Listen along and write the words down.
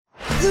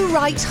The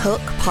Right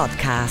Hook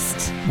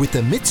Podcast. With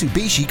the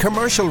Mitsubishi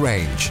Commercial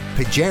Range.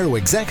 Pajero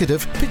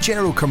Executive,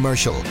 Pajero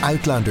Commercial,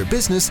 Outlander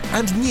Business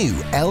and new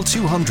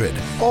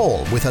L200.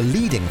 All with a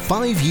leading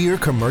 5-year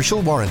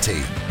commercial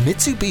warranty.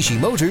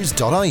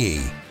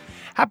 MitsubishiMotors.ie.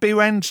 Happy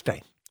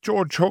Wednesday.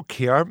 George Hook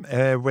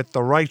here with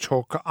The Right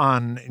Hook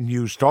on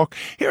Newstalk.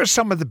 Here are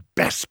some of the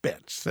best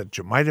bits that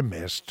you might have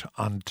missed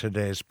on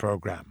today's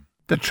programme.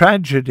 The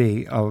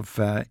tragedy of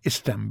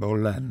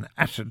Istanbul and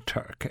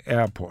Ataturk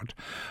Airport.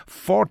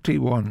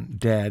 41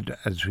 dead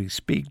as we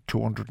speak,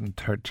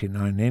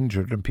 239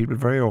 injured, and people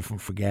very often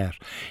forget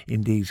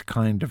in these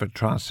kind of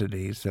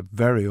atrocities that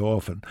very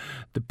often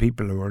the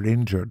people who are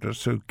injured are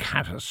so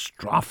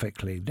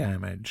catastrophically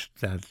damaged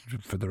that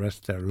for the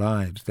rest of their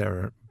lives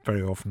they're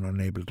very often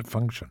unable to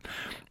function.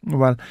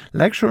 Well,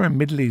 lecturer in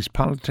Middle East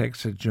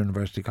politics at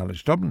University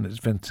College Dublin is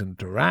Vincent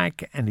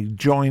Durack, and he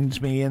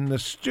joins me in the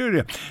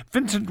studio.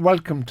 Vincent,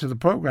 welcome to the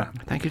programme.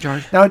 Thank you,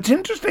 George. Now, it's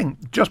interesting,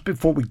 just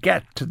before we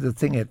get to the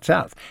thing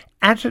itself,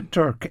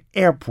 Ataturk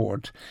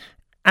Airport,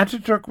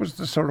 Ataturk was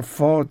the sort of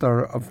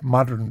father of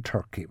modern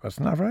Turkey,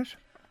 wasn't that right?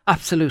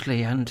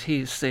 Absolutely, and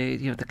he's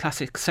the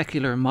classic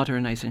secular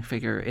modernising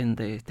figure in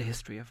the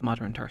history of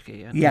modern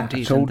Turkey. And yeah,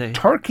 indeed so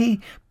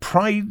Turkey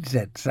prides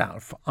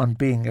itself on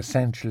being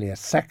essentially a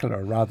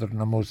secular rather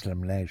than a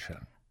Muslim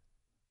nation.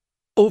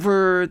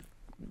 Over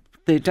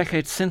the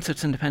decades since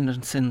its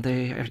independence, in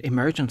the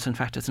emergence, in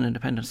fact, as an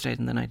independent state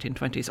in the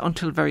 1920s,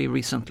 until very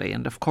recently,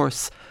 and of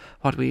course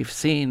what we've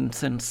seen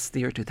since the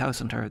year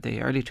 2000 or the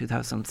early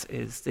 2000s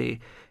is the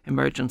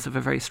emergence of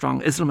a very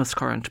strong Islamist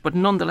current. But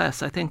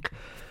nonetheless, I think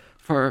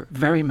for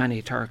very many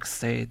Turks,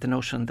 the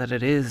notion that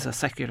it is a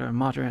secular,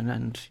 modern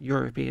and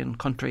European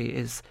country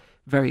is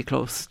very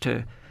close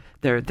to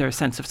their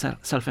sense of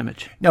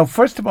self-image. Now,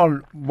 first of all,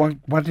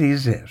 what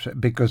is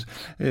it? Because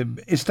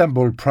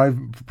Istanbul,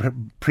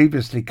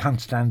 previously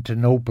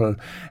Constantinople,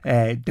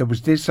 there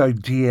was this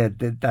idea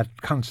that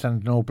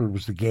Constantinople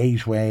was the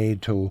gateway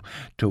to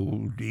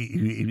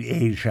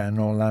Asia and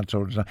all that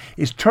sort of stuff.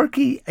 Is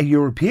Turkey a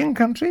European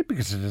country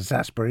because it has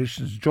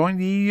aspirations to join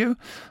the EU,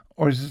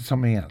 or is it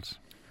something else?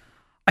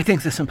 I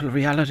think the simple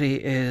reality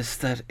is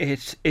that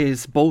it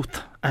is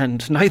both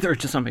and neither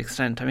to some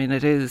extent. I mean,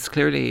 it's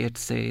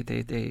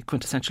the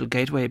quintessential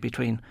gateway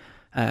between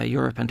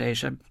Europe and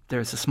Asia.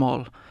 There's a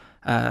small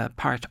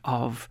part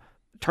of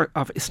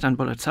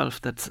Istanbul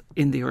itself that's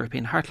in the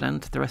European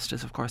heartland. The rest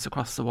is, of course,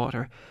 across the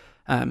water,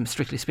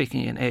 strictly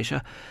speaking, in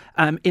Asia.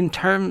 In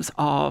terms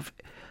of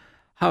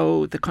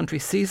how the country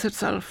sees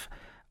itself,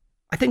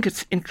 I think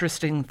it's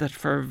interesting that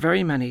for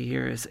very many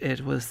years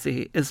it was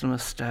the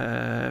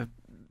Islamist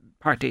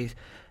party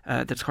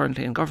that's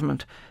currently in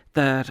government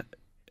that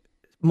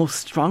most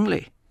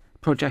strongly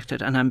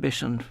projected an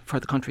ambition for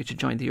the country to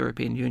join the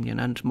European Union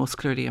and most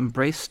clearly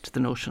embraced the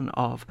notion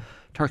of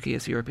Turkey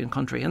as a European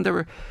country. And there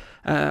were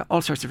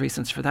all sorts of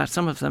reasons for that.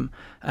 Some of them,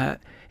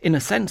 in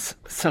a sense,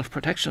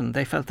 self-protection.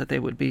 They felt that they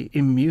would be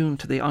immune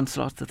to the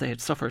onslaught that they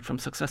had suffered from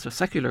successive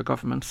secular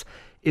governments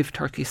if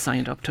Turkey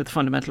signed up to the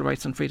fundamental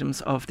rights and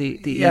freedoms of the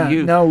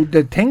EU. Now,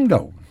 the thing,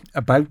 though,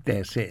 about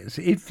this is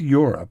if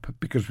Europe,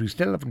 because we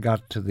still haven't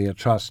got to the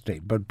atrocity,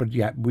 but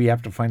yeah, we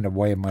have to find a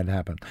way it might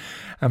happen.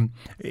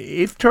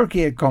 If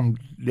Turkey had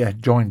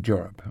joined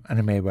Europe, and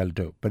it may well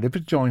do, but if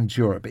it joins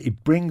Europe,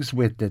 it brings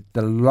with it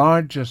the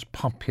largest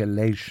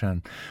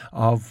population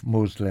of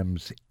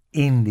Muslims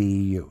in the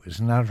EU,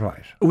 isn't that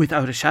right?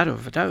 Without a shadow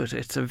of a doubt.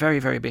 It's a very,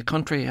 very big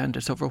country and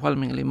it's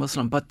overwhelmingly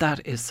Muslim, but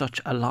that is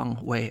such a long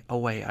way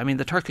away. I mean,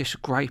 the Turkish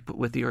gripe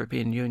with the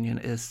European Union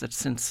is that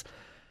since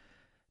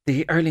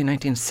the early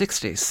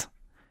 1960s,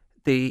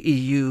 the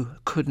EU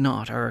could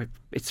not, or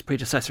its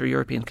predecessor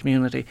European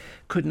Community,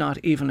 could not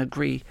even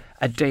agree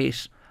a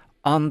date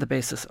on the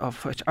basis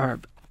of which, or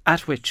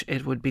at which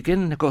it would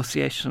begin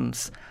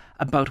negotiations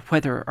about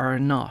whether or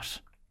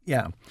not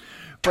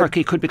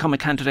Turkey could become a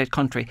candidate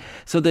country.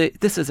 So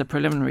this is a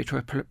preliminary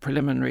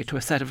to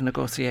a set of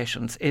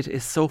negotiations. It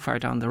is so far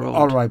down the road.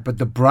 All right, but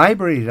the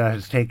bribery that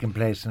has taken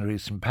place in the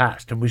recent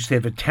past, in which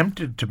they've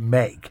attempted to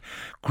make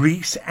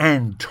Greece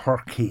and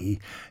Turkey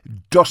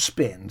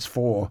dustbins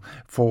for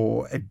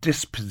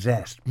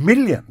dispossessed,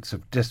 millions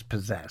of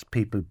dispossessed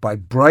people by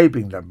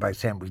bribing them, by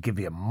saying we'll give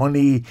you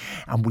money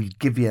and we'll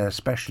give you a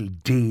special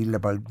deal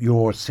about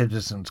your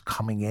citizens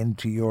coming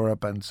into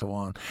Europe and so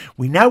on.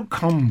 We now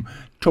come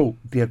to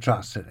the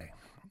atrocity,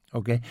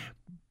 okay?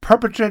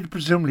 Perpetrated,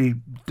 presumably,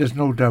 there's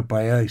no doubt,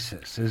 by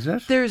ISIS, is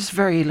it? There's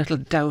very little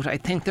doubt. I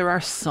think there are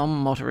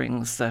some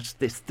mutterings that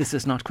this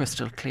is not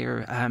crystal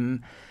clear.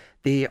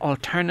 The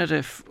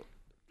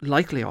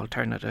likely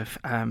alternative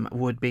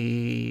would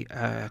be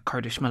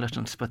Kurdish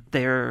militants, but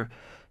they're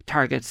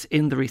targets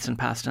in the recent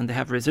past, and they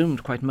have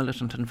resumed quite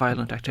militant and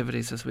violent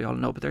activities, as we all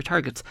know, but their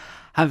targets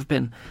have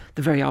been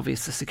the very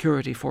obvious, the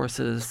security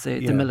forces, the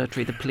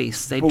military, the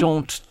police. They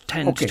don't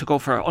tend to go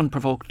for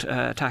unprovoked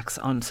attacks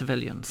on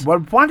civilians. Well,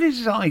 what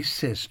is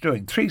ISIS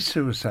doing? 3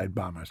 suicide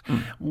bombers.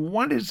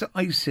 What is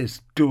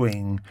ISIS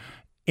doing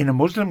in a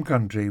Muslim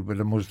country with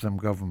a Muslim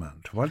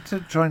government. What's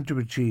it trying to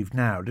achieve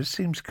now? This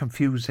seems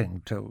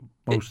confusing to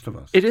most of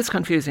us. It is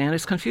confusing, and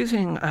it's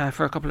confusing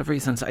for a couple of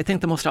reasons. I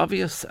think the most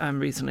obvious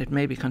reason it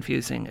may be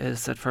confusing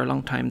is that for a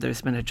long time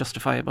there's been a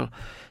justifiable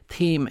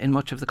theme in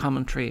much of the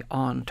commentary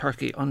on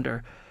Turkey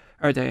under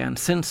Erdogan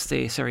since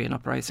the Syrian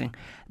uprising,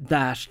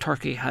 that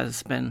Turkey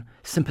has been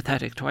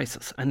sympathetic to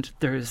ISIS. And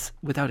there is,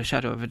 without a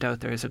shadow of a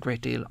doubt, there is a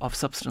great deal of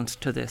substance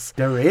to this.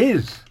 There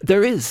is?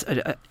 There is.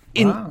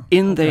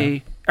 In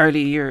the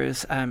early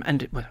years,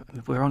 and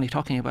we're only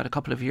talking about a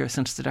couple of years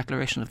since the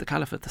declaration of the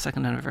Caliphate, the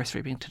second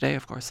anniversary being today,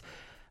 of course.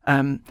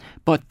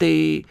 But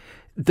the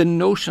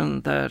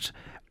notion that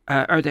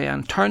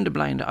Erdogan turned a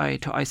blind eye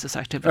to ISIS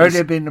activities.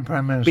 Erdogan being the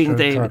Prime Minister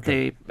being of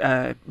Turkey.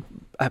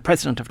 the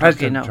President of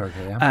Turkey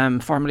now,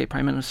 formerly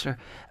Prime Minister,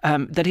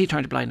 that he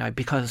turned a blind eye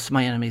because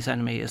my enemy's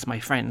enemy is my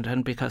friend,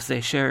 and because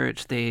they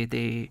shared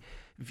the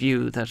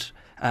view that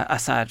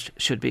Assad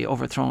should be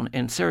overthrown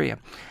in Syria.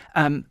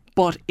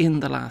 But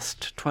in the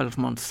last 12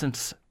 months,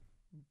 since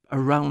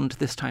around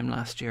this time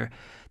last year,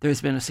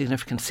 there's been a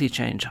significant sea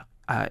change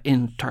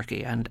in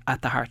Turkey and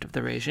at the heart of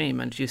the regime.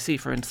 And you see,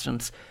 for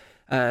instance,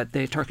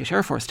 the Turkish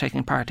Air Force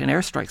taking part in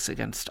airstrikes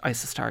against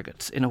ISIS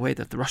targets in a way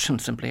that the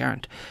Russians simply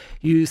aren't.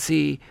 You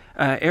see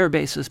air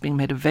bases being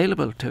made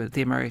available to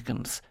the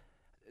Americans,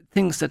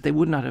 things that they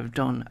would not have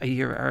done a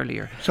year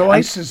earlier. So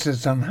ISIS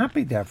is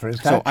unhappy, therefore. Is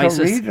that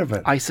your read of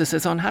it? ISIS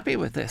is unhappy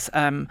with this.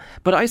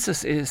 But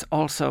ISIS is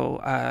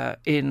also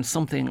in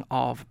something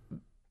of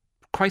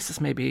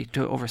crisis, maybe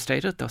to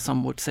overstate it, though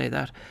some would say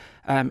that.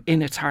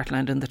 In its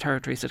heartland, in the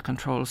territories it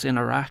controls in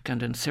Iraq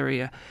and in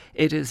Syria,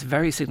 it is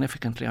very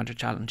significantly under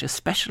challenge,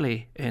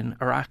 especially in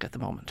Iraq at the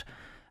moment.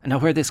 Now,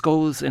 where this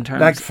goes in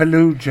terms... Like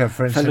Fallujah,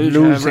 for instance,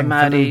 losing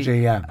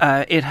Fallujah,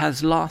 yeah. It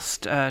has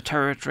lost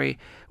territory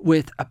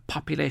with a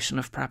population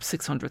of perhaps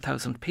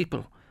 600,000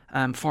 people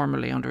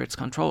formerly under its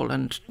control.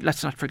 And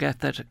let's not forget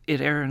that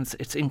it earns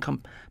its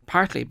income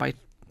partly by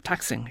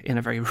taxing in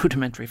a very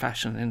rudimentary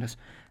fashion, in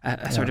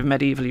a sort of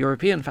medieval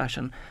European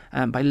fashion,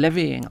 by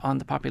levying on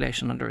the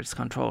population under its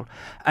control.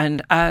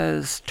 And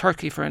as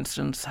Turkey, for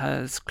instance,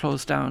 has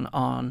closed down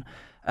on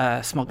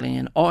smuggling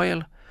in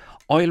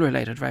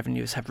oil-related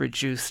revenues have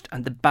reduced,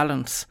 and the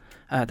balance,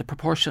 the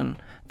proportion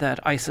that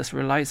ISIS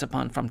relies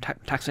upon from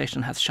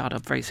taxation has shot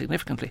up very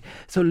significantly.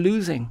 So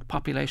losing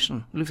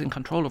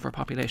control over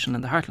population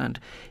in the heartland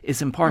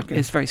is important,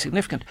 is very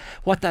significant.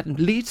 What that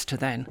leads to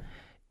then,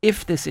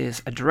 if this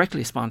is a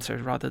directly sponsored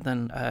rather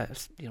than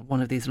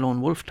one of these lone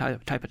wolf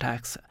type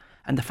attacks,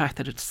 and the fact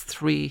that it's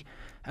three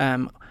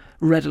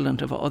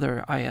redolent of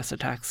other IS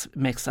attacks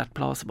makes that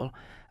plausible,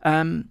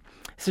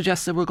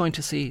 suggests that we're going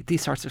to see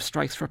these sorts of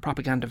strikes for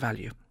propaganda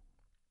value.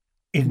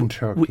 In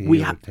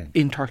Turkey,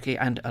 in Turkey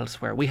and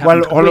elsewhere. We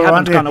haven't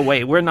gone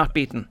away. We're not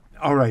beaten.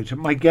 All right.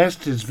 My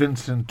guest is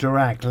Vincent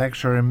Durack,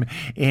 lecturer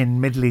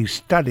in Middle East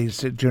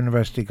Studies at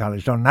University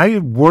College Dublin. Now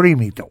you worry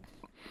me, though,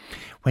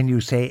 when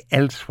you say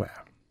elsewhere.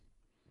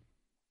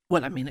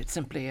 Well, I mean, it's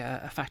simply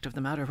a fact of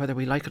the matter, whether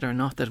we like it or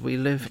not, that we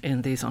live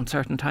in these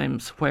uncertain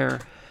times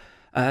where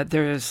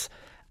there's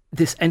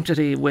this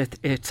entity with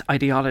its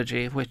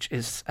ideology, which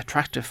is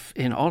attractive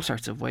in all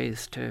sorts of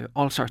ways to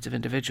all sorts of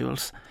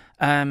individuals.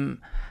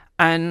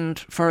 And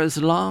for as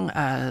long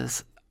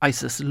as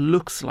ISIS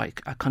looks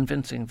like a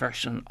convincing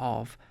version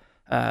of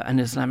an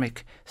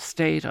Islamic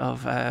state,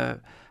 of a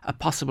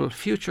possible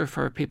future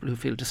for people who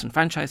feel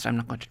disenfranchised, I'm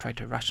not going to try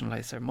to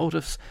rationalise their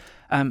motives,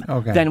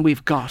 then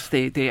we've got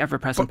the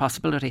ever-present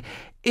possibility.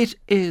 It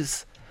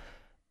is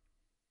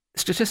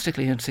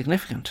statistically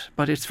insignificant,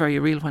 but it's very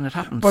real when it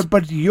happens.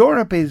 But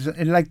Europe is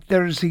like,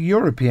 there's a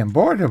European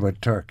border with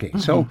Turkey.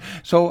 Mm-hmm.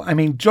 So I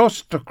mean,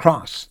 just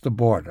across the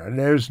border,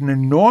 there's an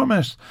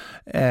enormous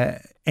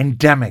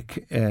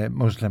endemic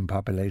Muslim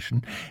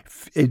population.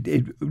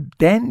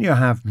 Then you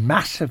have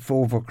massive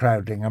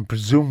overcrowding and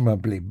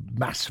presumably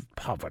massive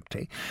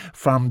poverty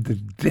from the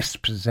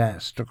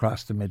dispossessed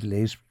across the Middle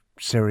East,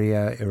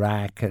 Syria,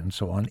 Iraq and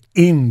so on,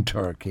 in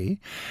Turkey.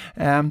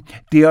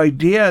 The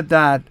idea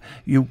that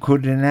you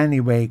could in any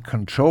way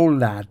control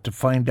that to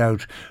find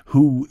out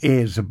who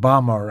is a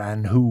bomber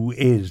and who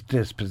is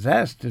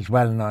dispossessed is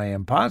well nigh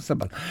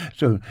impossible.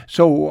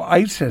 So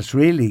ISIS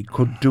really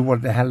could do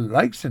what the hell it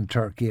likes in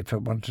Turkey if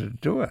it wanted to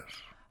do it.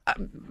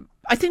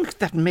 I think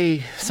that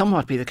may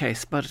somewhat be the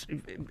case, but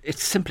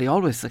it's simply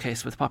always the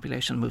case with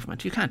population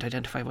movement. You can't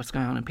identify what's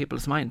going on in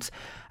people's minds.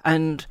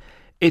 And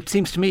it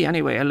seems to me,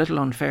 anyway, a little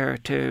unfair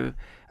to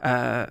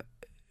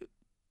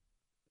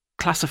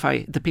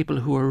classify the people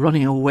who are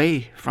running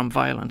away from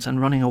violence and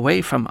running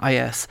away from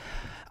IS.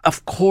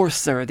 Of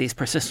course, there are these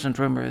persistent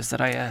rumours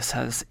that IS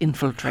has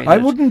infiltrated. I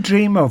wouldn't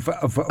dream of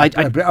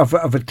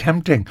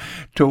attempting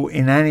to,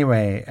 in any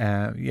way,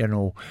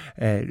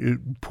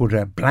 put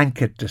a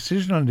blanket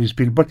decision on these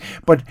people.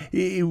 But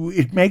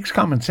it makes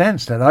common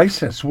sense that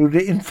ISIS would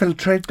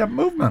infiltrate the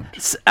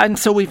movement. And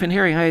so we've been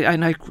hearing,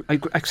 and I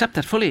accept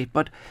that fully.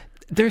 But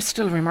There's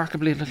still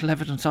remarkably little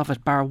evidence of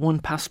it, bar one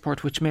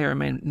passport which may or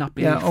may not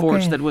be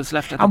forged that was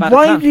left at the Bataclan. And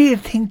why do you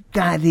think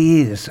that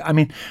is? I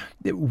mean,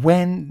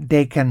 when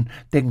they can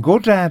go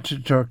to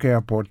Ataturk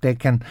Airport, they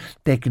can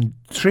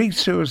treat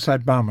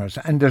suicide bombers,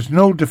 and there's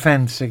no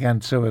defence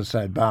against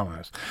suicide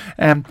bombers.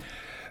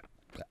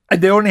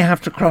 They only have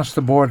to cross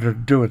the border to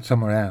do it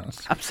somewhere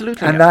else.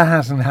 Absolutely. And that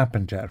hasn't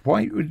happened yet.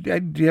 Why?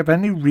 Do you have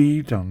any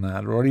read on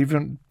that, or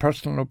even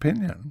personal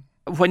opinion?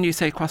 When you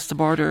say cross the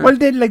border... Well,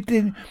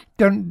 the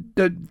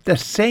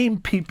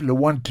same people who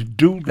want to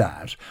do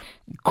that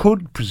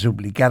could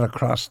presumably get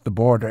across the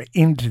border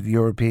into the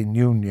European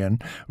Union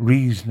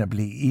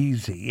reasonably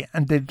easy,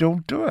 and they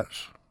don't do it.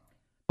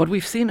 But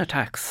we've seen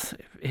attacks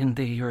in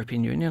the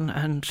European Union,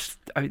 and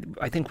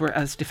I think we're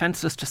as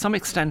defenceless to some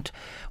extent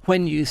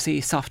when you see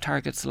soft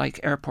targets like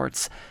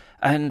airports.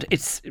 And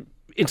it's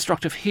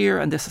instructive here,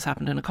 and this has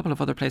happened in a couple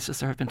of other places,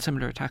 there have been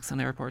similar attacks on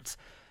airports.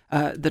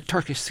 The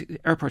Turkish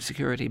airport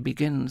security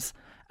begins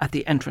at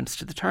the entrance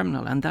to the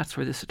terminal, and that's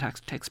where this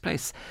attack takes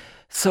place.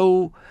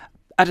 So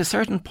at a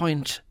certain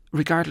point,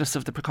 regardless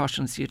of the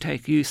precautions you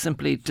take, you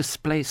simply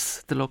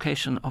displace the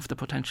location of the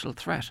potential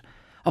threat.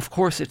 Of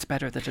course, it's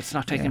better that it's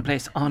not taking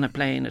place on a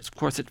plane. Of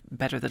course, it's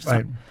better that it's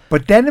not.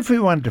 But then if we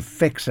want to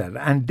fix it,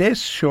 and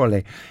this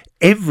surely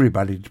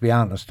everybody, to be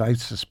honest, I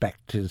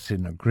suspect is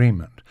in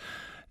agreement.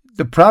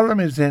 The problem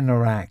is in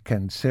Iraq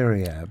and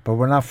Syria, but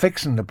we're not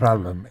fixing the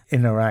problem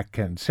in Iraq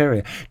and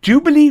Syria. Do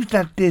you believe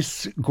that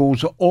this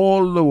goes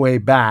all the way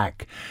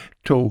back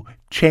to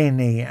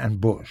Cheney and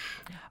Bush?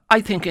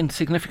 I think in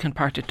significant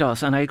part it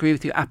does, and I agree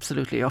with you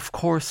absolutely. Of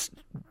course,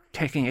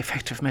 taking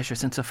effective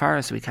measures insofar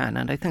as we can,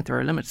 and I think there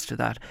are limits to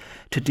that,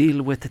 to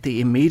deal with the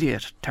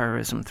immediate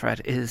terrorism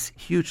threat is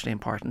hugely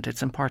important.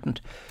 It's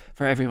important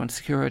for everyone's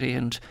security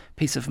and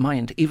peace of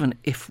mind, even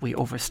if we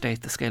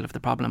overstate the scale of the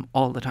problem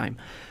all the time.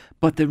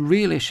 But the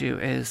real issue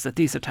is that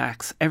these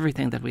attacks,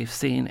 everything that we've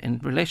seen in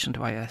relation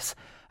to IS,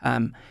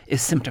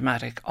 is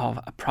symptomatic of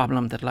a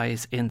problem that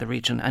lies in the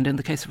region. And in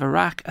the case of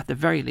Iraq, at the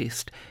very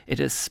least, it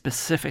is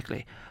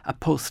specifically a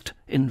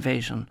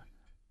post-invasion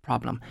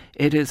problem.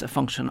 It is a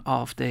function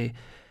of the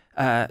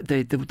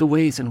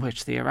ways in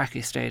which the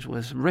Iraqi state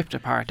was ripped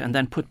apart and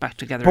then put back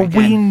together again. But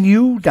we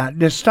knew that.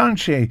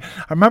 I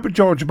remember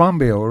George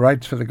Bombio, who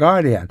writes for The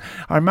Guardian.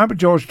 I remember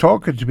George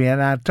talking to me at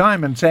that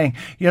time and saying,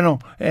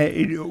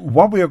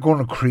 what we are going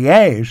to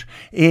create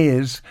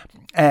is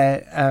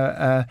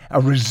a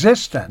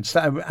resistance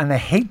and a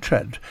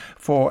hatred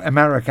for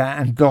America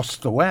and thus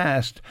the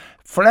West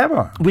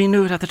forever. We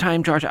knew it at the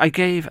time, George. I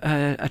gave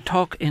a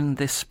talk in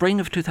the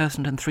spring of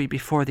 2003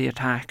 before the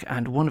attack,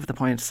 and one of the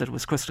points that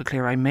was crystal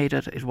clear, I made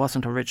it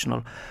wasn't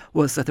original,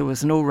 was that there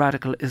was no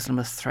radical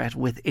Islamist threat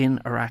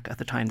within Iraq at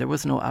the time. There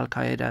was no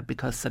Al-Qaeda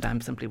because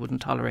Saddam simply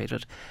wouldn't tolerate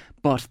it,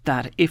 but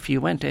that if you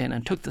went in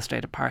and took the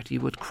state apart,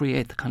 you would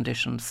create the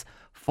conditions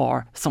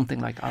for something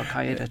like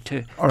Al-Qaeda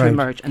to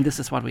emerge, and this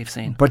is what we've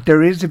seen. But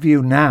there is a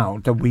view now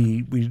that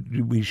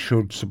we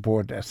should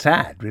support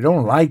Assad. We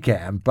don't like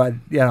him, but,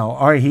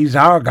 or he's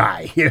our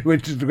guy,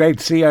 which is the great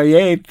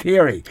CIA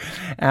theory.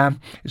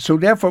 So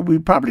therefore, we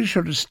probably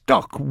should have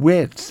stuck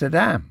with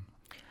Saddam.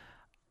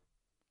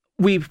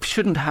 We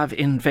shouldn't have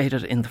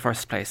invaded in the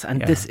first place,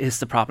 and this is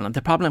the problem.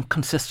 The problem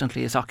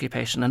consistently is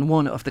occupation, and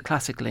one of the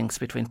classic links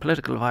between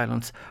political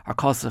violence or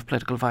causes of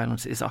political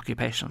violence is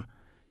occupation.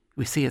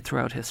 We see it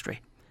throughout history.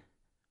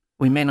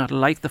 We may not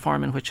like the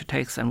form in which it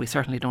takes, and we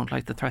certainly don't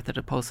like the threat that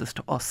it poses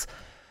to us.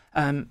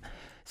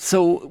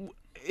 So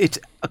it's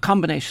a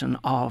combination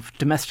of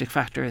domestic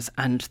factors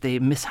and the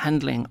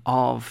mishandling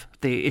of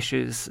the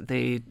issues,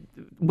 the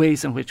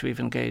ways in which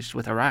we've engaged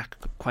with Iraq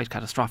quite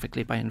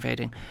catastrophically by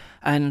invading,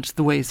 and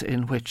the ways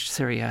in which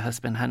Syria has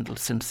been handled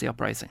since the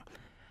uprising.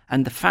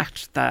 And the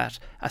fact that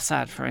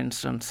Assad, for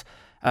instance,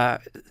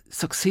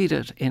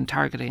 succeeded in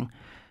targeting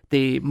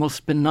the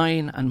most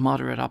benign and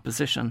moderate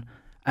opposition,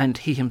 and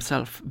he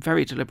himself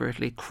very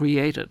deliberately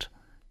created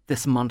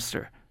this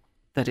monster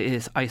that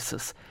is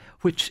ISIS,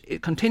 which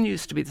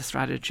continues to be the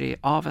strategy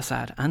of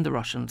Assad and the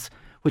Russians,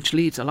 which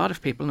leads a lot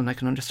of people, and I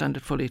can understand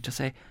it fully, to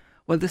say,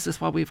 well, this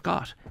is what we've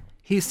got.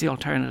 He's the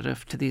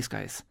alternative to these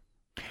guys.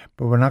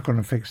 But we're not going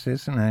to fix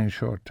this in any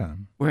short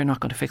time. We're not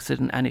going to fix it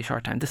in any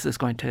short time. This is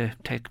going to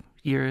take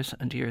years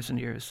and years and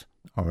years.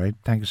 All right.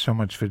 Thank you so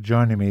much for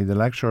joining me. The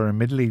lecturer in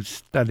Middle East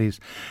Studies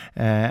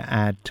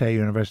at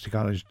University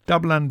College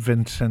Dublin,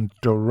 Vincent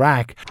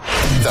Durack.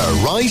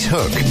 The Right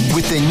Hook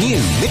with the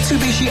new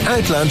Mitsubishi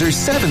Outlander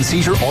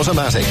 7-seater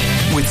automatic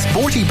with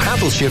sporty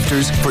paddle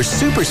shifters for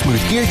super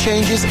smooth gear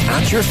changes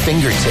at your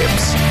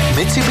fingertips.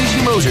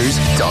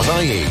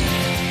 MitsubishiMotors.ie.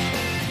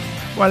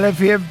 Well, if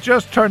you've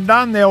just turned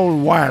on the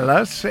old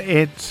wireless,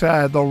 it's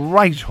The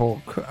Right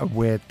Hook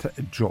with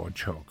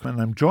George Hook.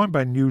 And I'm joined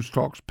by News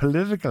Talk's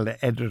political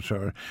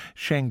editor,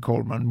 Shane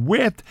Coleman,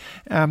 with,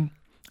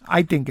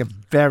 I think, a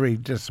very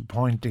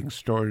disappointing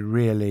story,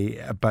 really,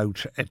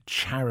 about a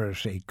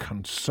charity,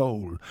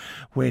 Console,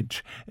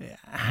 which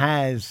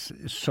has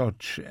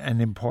such an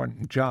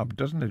important job,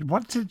 doesn't it?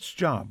 What's its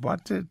job?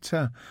 What's its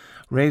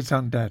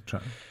raison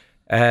d'etre?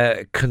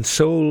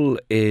 Console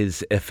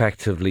is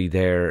effectively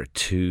there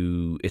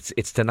to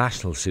it's the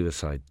National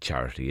Suicide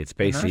Charity. It's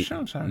basically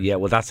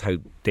well, that's how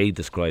they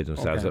describe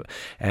themselves. Okay.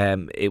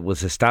 It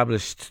was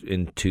established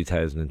in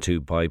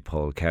 2002 by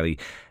Paul Kelly,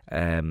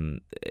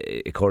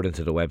 according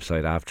to the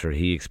website, after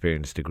he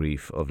experienced the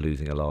grief of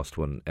losing a lost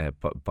one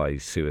by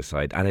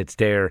suicide, and it's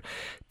there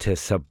to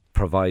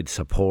provide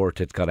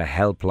support. It's got a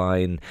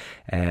helpline,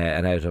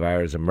 an out of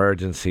hours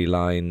emergency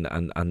line,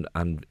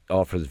 and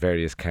offers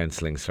various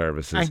counselling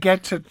services. And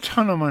gets a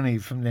ton of money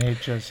from the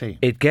HSE.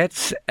 It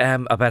gets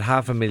about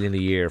 $500,000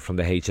 a year from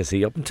the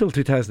HSE. Up until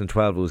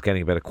 2012 it was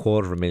getting about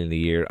 $250,000 a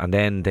year, and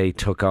then they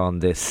took on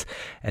this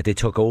they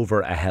took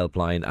over a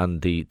helpline,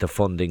 and the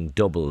funding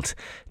doubled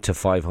to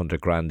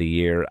 $500,000 a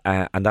year,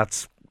 and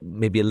that's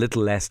maybe a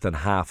little less than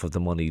half of the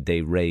money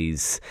they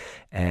raise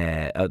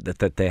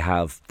that they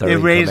have. They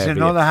raise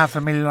another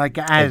 $500,000 like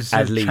as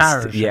at a least,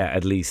 charity. yeah,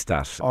 at least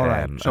that. All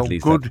right. So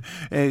good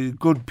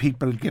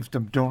people give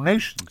them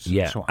donations.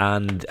 Yeah, and so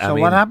on. And so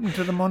what happened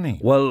to the money?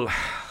 Well,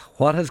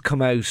 what has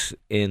come out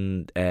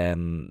in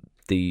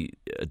the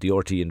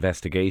RT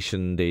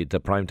investigation, the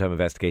primetime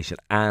investigation,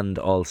 and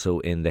also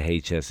in the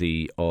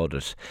HSE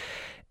audit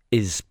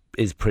is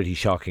pretty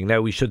shocking.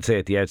 Now, we should say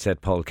at the outset,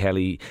 Paul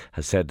Kelly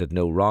has said that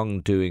no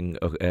wrongdoing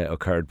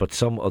occurred, but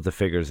some of the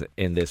figures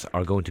in this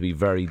are going to be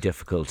very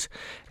difficult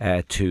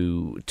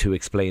to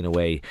explain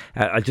away.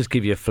 I'll just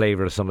give you a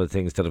flavour of some of the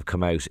things that have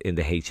come out in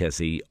the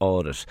HSE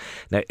audit.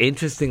 Now,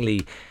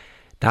 interestingly,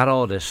 that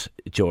audit,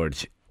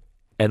 George,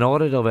 an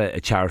audit of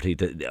a charity,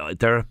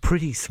 they're a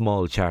pretty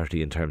small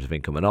charity in terms of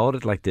income. An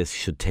audit like this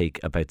should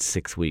take about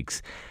 6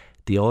 weeks.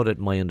 The audit,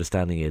 my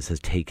understanding is,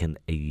 has taken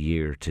a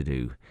year to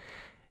do.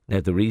 Now,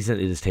 the reason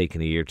it has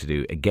taken a year to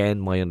do, again,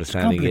 my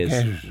understanding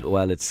is,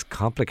 well, it's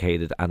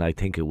complicated, and I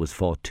think it was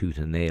fought tooth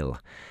and nail.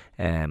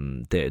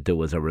 There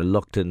was a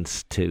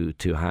reluctance to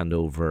hand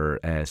over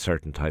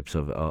certain types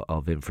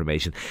of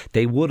information.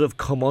 They would have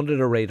come under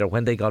the radar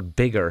when they got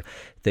bigger.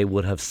 They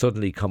would have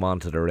suddenly come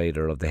onto the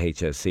radar of the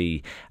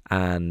HSE,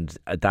 and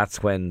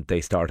that's when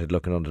they started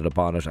looking under the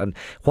bonnet. And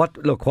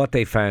what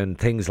they found,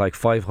 things like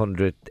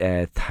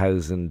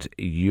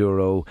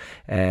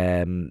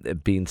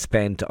 €500,000 being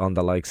spent on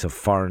the likes of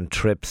foreign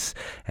trips,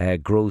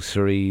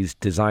 groceries,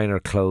 designer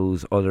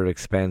clothes, other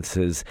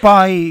expenses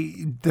by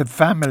the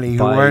family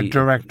who were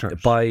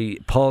directors. By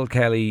Paul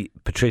Kelly,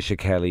 Patricia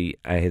Kelly,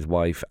 his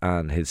wife,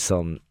 and his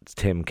son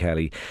Tim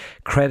Kelly.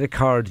 Credit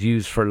cards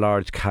used for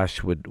large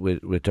cash with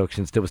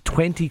reductions. There was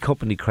 20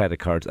 company credit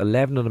cards,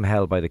 11 of them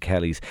held by the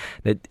Kellys.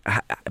 Now,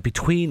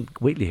 between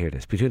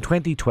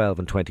 2012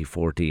 and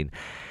 2014,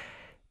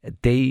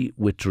 they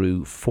withdrew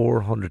they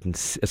spent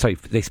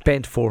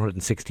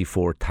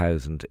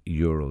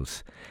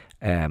 €464,000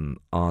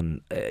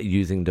 on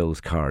using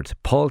those cards.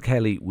 Paul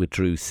Kelly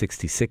withdrew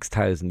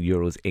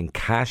 €66,000 in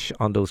cash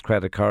on those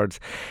credit cards.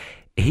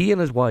 He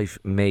and his wife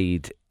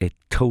made a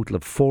total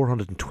of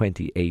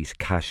 428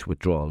 cash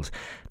withdrawals.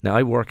 Now,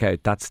 I work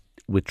out that's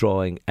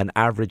withdrawing an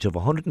average of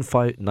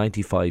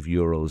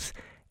 €195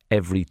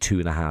 every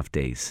 2.5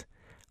 days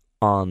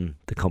on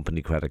the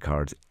company credit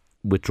cards,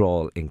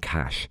 withdrawal in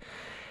cash.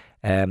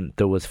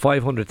 There was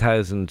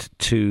 500,000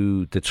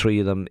 to the three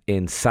of them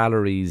in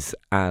salaries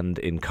and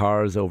in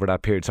cars over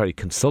that period.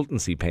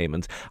 Consultancy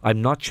payments.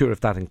 I'm not sure if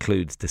that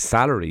includes the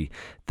salary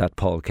that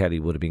Paul Kelly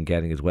would have been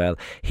getting as well.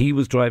 He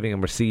was driving a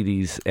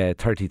Mercedes worth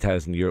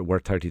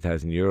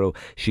 €30,000.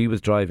 She was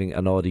driving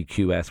an Audi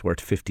QS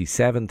worth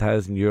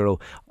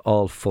 €57,000,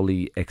 all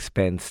fully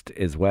expensed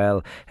as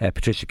well.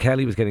 Patricia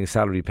Kelly was getting a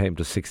salary payment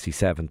of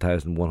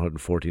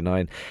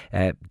 €67,149.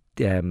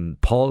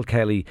 Paul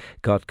Kelly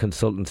got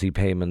consultancy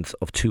payments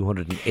of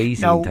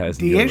 €218,000. Now,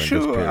 the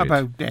issue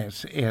about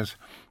this is,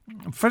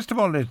 first of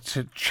all, it's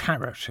a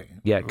charity.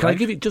 Yeah, right? Can I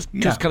give you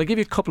can I give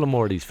you a couple of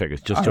more of these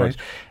figures, George? Right.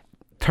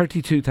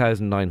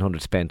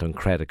 32,900 spent on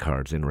credit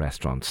cards in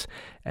restaurants,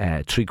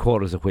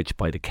 3/4 of which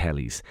by the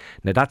Kellys.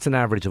 Now, that's an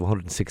average of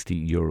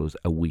 €160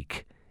 a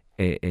week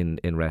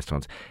in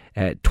restaurants.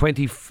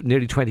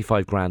 Nearly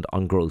 25 grand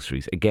on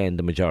groceries. Again,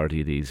 the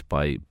majority of these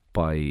by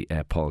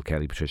Paul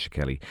Kelly, Patricia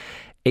Kelly.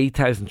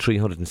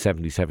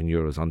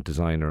 €8,377 on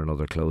designer and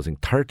other clothing.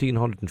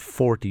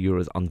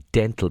 €1,340 on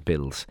dental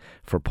bills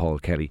for Paul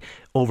Kelly.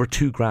 Over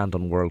 2 grand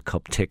on World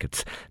Cup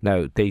tickets.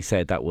 Now, they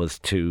said that was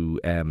to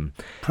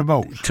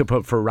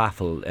promote for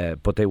raffle,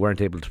 but they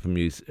weren't able to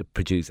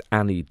produce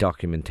any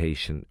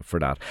documentation for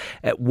that.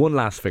 One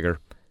last figure.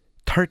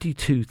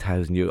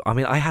 €32,000. I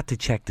mean, I had to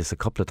check this a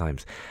couple of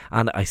times,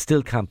 and I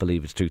still can't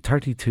believe it's true.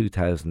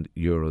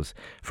 €32,000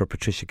 for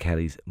Patricia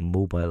Kelly's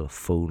mobile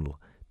phone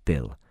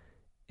bill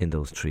in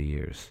those 3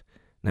 years.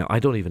 Now, I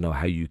don't even know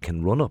how you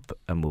can run up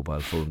a mobile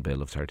phone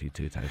bill of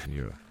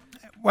 €32,000.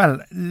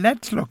 Well,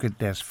 let's look at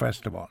this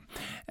first of all.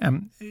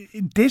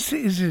 This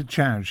is a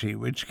charity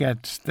which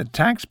gets the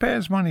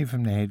taxpayers' money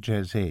from the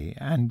HSE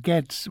and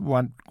gets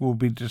what will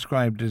be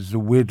described as the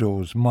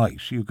widow's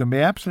mite. You can be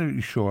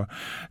absolutely sure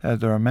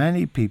there are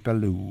many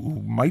people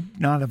who might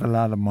not have a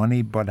lot of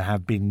money but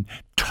have been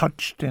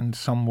touched in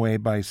some way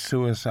by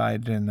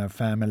suicide in their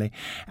family,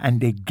 and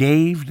they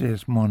gave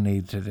this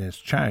money to this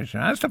charity.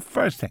 Now, that's the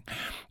first thing.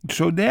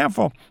 So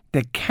therefore,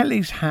 the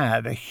Kellys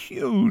had a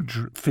huge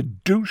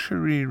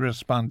fiduciary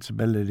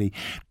responsibility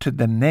to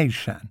the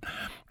nation.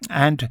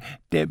 And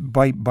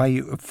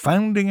by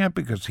founding it,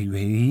 because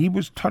he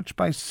was touched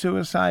by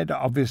suicide,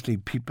 obviously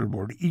people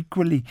were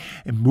equally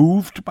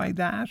moved by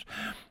that.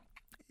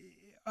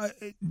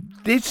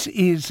 This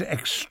is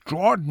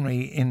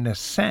extraordinary in the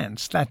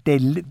sense that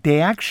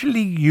they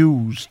actually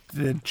used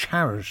the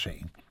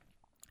charity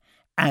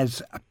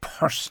as a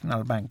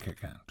personal bank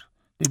account.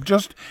 It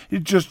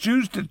just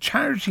used the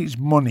charity's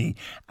money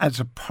as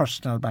a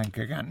personal bank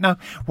account. Now,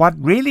 what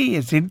really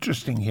is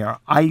interesting here,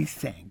 I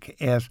think,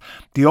 is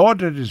the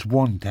audit is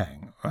one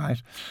thing,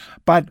 right?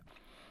 But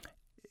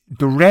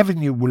the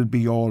revenue will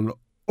be all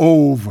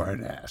over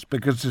this,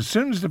 because as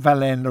soon as the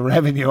fella in the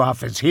revenue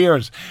office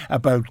hears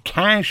about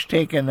cash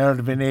taken out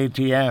of an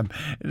ATM,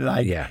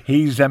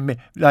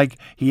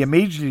 he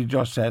immediately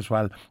just says,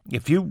 well,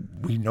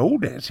 we know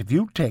this, if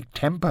you take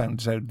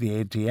 £10 out of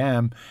the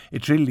ATM,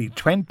 it's really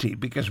 20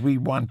 because we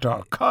want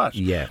our cut.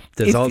 Yeah,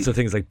 there's also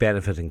things like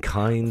benefit in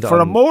kind for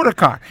a motor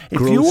car,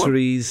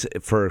 groceries,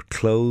 for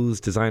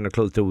clothes, designer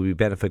clothes. There will be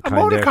benefit kind. A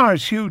motor there. car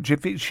is huge.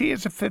 If she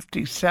has a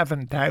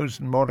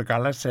 57,000 motor car,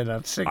 let's say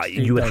that's 60.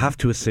 You would have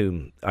to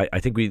assume.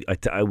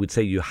 I would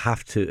say you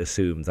have to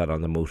assume that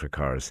on the motor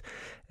cars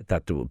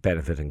that the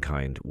benefit in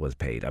kind was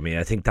paid. I mean,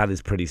 I think that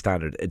is pretty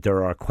standard.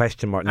 There are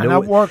question marks. And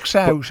that works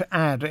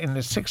out in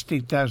the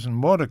 60,000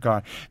 motor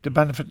car, the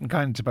benefit in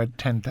kind is about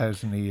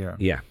 10,000 a year.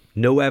 Yeah.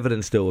 No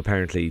evidence, though,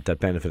 apparently, that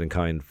benefit in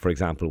kind, for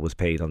example, was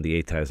paid on the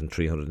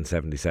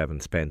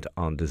 8,377 spent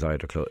on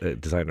designer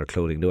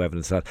clothing. No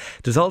evidence of that.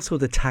 There's also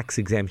the tax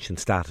exemption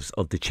status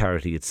of the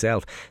charity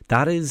itself.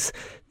 That is,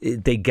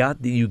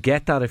 you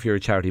get that if you're a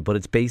charity, but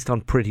it's based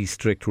on pretty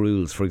strict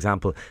rules. For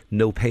example,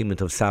 no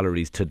payment of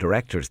salaries to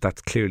directors.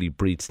 That's clearly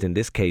breached in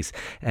this case.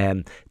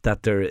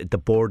 That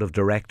the board of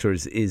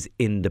directors is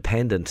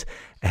independent.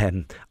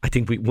 I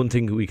think one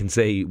thing we can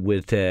say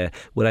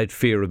without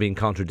fear of being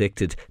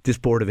contradicted, this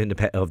board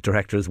of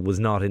directors was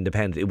not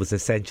independent. It was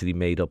essentially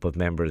made up of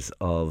members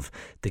of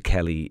the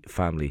Kelly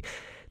family.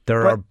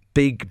 There are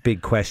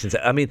big questions.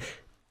 I mean,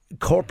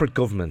 corporate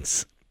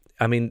governance.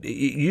 I mean,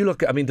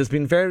 there's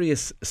been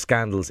various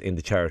scandals in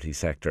the charity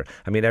sector.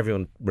 I mean,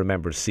 everyone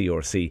remembers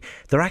CRC.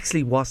 There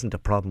actually wasn't a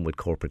problem with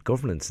corporate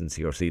governance in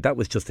CRC. That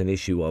was just an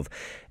issue of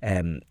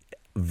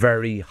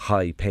very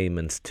high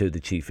payments to the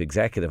chief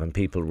executive, and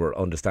people were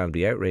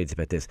understandably outraged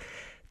about this.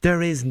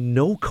 There is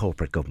no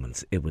corporate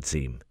governance, it would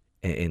seem,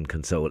 in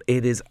Console.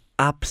 It is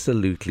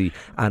absolutely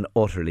and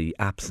utterly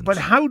absent. But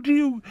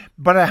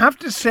I have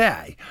to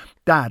say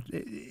that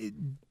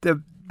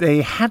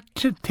they had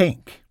to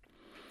think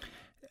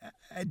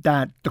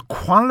that the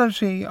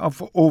quality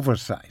of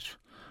oversight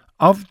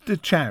of the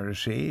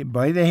charity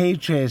by the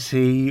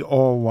HSE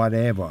or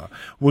whatever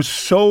was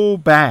so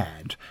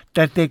bad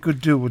that they could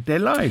do what they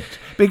liked.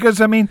 Because,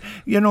 I mean,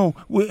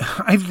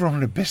 I've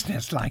run a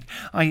business, like,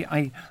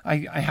 I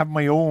have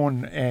my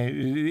own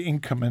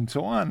income and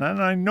so on,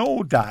 and I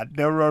know that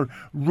there are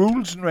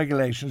rules and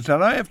regulations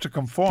that I have to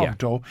conform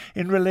to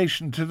in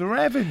relation to the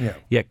revenue.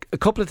 Yeah, a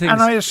couple of things.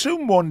 And I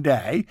assume one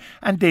day,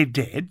 and they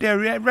did, their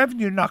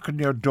revenue knock on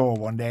your door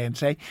one day and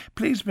say,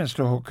 please,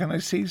 Mr. Hook, can I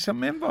see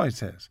some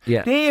invoices?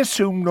 Yeah. They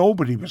assumed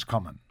nobody was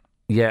coming.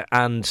 Yeah,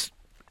 and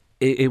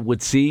it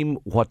would seem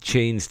what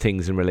changed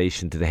things in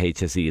relation to the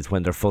HSE is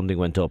when their funding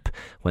went up,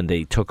 when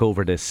they took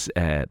over this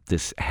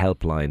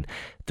helpline,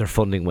 their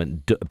funding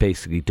went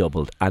basically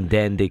doubled, and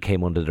then they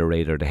came under the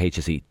radar, the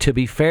HSE. To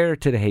be fair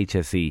to the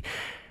HSE,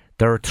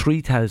 there are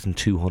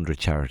 3,200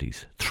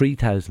 charities,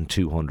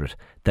 3,200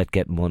 that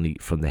get money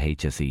from the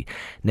HSE.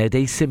 Now,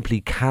 they simply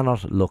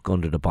cannot look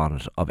under the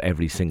bonnet of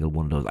every single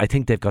one of those. I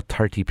think they've got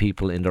 30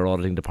 people in their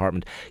auditing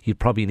department. You'd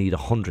probably need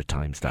 100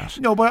 times that.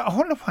 No, but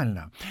hold on a while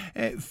now.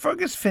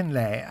 Fergus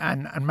Finlay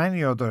and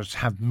many others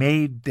have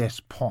made this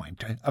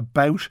point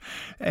about,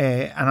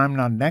 and I'm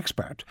not an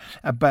expert,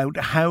 about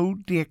how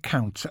the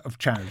accounts of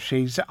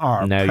charities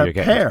are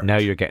prepared. Now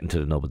you're getting to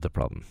the nub of the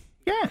problem.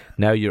 Yeah.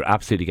 Now you're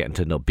absolutely getting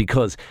to know,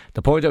 because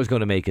the point I was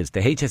going to make is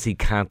the HSE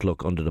can't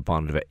look under the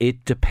bonnet of it.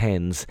 It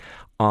depends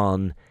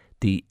on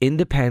the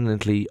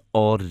independently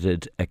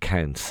audited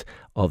accounts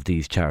of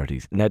these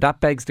charities. Now that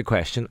begs the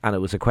question, and it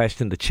was a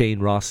question that Shane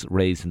Ross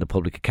raised in the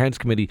Public Accounts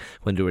Committee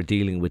when they were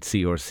dealing with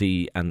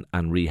CRC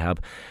and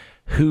rehab.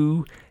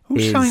 Who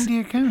signed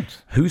the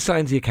accounts? Who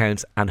signs the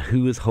accounts, and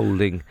who is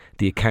holding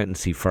the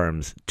accountancy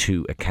firms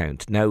to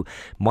account? Now,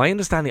 my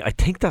understanding, I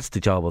think that's the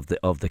job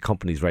of the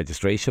company's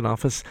registration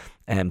office.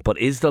 But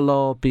is the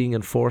law being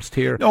enforced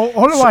here? No,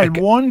 all the while,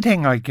 one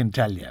thing I can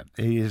tell you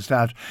is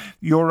that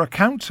your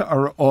accounts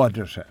are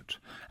audited.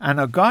 And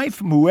a guy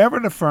from whoever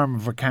the firm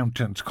of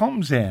accountants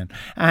comes in,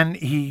 and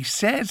he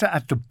says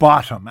at the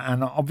bottom,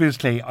 and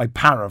obviously I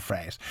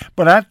paraphrase,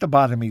 but at the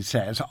bottom he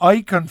says,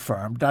 I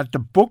confirm that the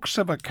books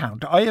of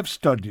account, I have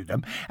studied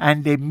them,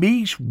 and they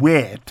meet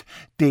with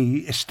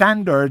the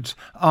standards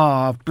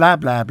of blah,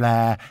 blah,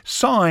 blah,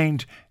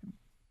 signed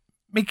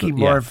Mickey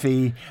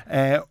Murphy.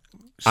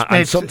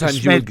 And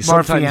sometimes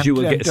you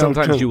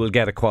will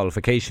get a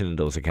qualification in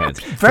those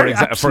accounts.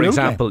 For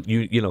example,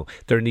 you know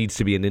there needs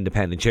to be an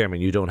independent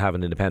chairman. You don't have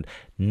an independent.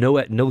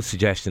 No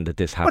suggestion that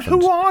this happened.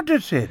 But who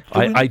audits it?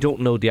 I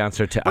don't know the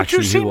answer to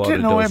actually who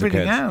audited those accounts. But you seem to know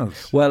everything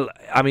else. Well,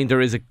 I mean,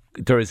 there is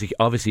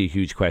obviously a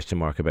huge question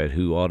mark about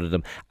who audited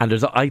them, and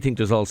I think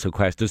there's also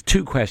there's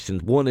two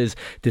questions. One is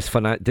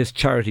this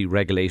charity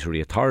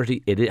regulatory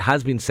authority. It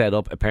has been set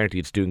up. Apparently,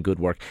 it's doing good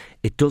work.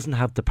 It doesn't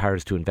have the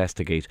powers to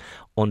investigate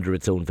under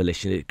its own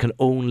volition. It can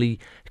only,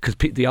 because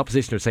the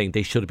opposition are saying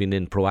they should have been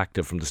in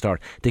proactive from the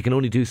start. They can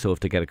only do so if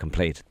they get a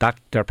complaint. That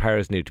their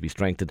powers need to be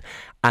strengthened,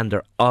 and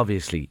there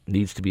obviously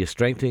needs to be a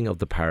strengthening of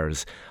the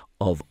powers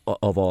of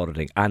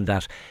auditing, and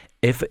that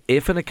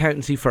if an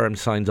accountancy firm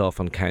signs off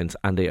on accounts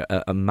and they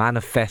are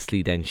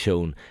manifestly then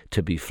shown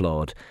to be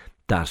flawed,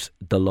 that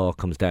the law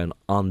comes down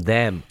on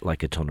them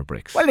like a ton of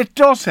bricks. Well, it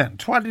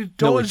doesn't. What it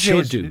does it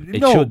should do.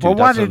 But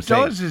what it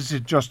does is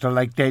it just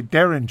like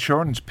their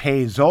insurance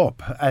pays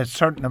up a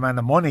certain amount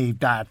of money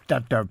that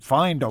they're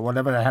fined or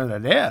whatever the hell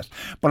it is.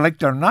 But like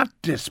they're not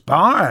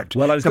disbarred.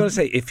 Well, I was going to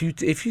say if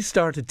you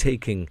started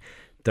taking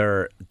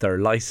their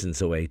licence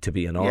away to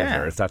be an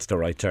auditor, if that's the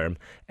right term,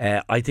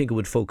 I think it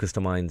would focus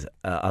the minds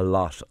a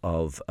lot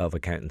of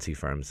accountancy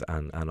firms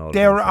and all.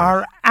 There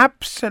are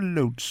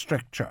absolute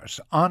strictures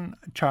on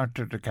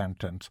chartered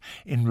accountants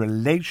in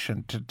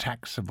relation to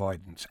tax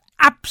avoidance.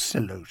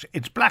 Absolute.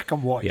 It's black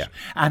and white. Yeah.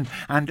 And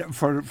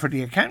for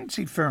the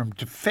accountancy firm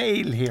to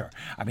fail here,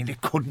 I mean, they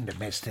couldn't have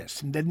missed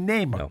this. In the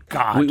name of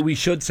God. We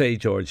should say,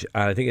 George,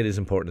 and I think it is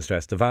important to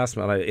stress,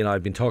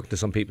 I've been talking to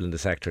some people in the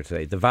sector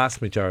today, the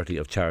vast majority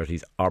of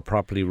charities are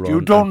properly run.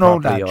 You don't know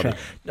that, Shane.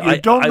 You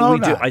don't know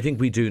that. I think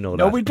we do know that.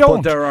 No, we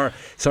don't. But there are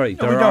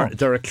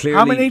clearly...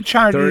 How many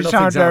charities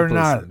are there in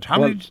Ireland?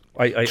 How many?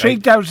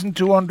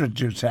 3,200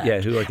 you said.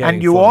 Yeah, who are getting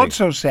and you funding.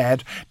 also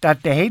said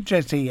that the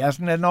HSE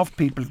hasn't enough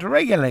people to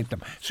regulate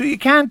them. So you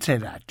can't say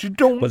that. You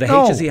don't know. Well, the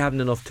HSE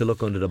haven't enough to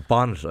look under the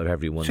bonnet of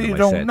everyone. So you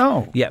don't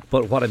know. Yeah,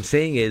 but what I'm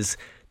saying is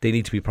they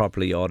need to be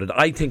properly audited.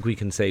 I think we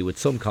can say with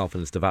some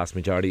confidence the vast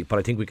majority, but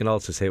I think we can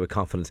also say with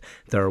confidence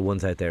there are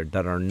ones out there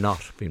that are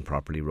not being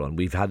properly run.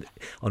 We've had,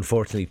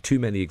 unfortunately, too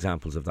many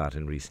examples of that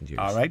in recent years.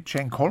 All right,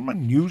 Shane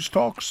Coleman, News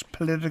Talk's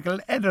political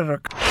editor.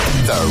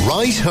 The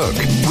Right Hook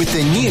with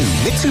the new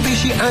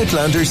Mitsubishi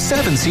Outlander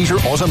 7-seater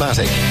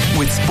automatic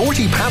with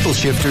sporty paddle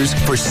shifters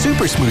for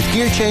super smooth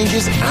gear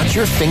changes at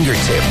your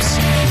fingertips.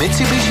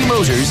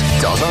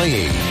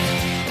 MitsubishiMotors.ie.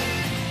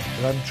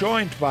 I'm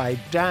joined by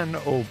Dan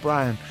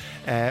O'Brien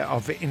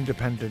of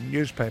Independent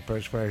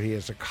Newspapers, where he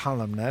is a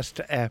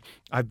columnist.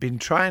 I've been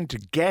trying to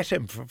get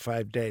him for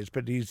 5 days,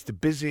 but he's the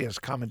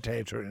busiest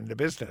commentator in the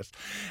business.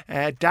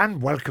 Dan,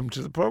 welcome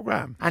to the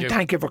programme, and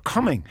thank you for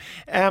coming.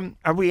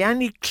 Are we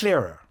any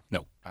clearer?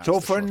 No. So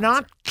if we're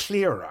not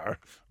clearer,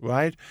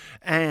 right,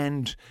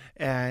 and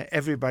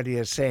everybody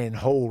is saying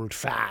hold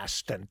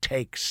fast and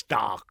take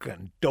stock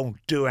and don't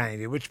do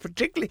anything, which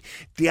particularly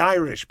the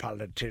Irish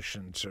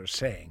politicians are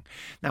saying.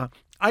 Now,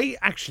 I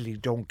actually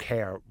don't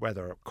care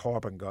whether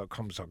Corbyn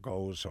comes or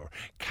goes or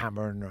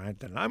Cameron or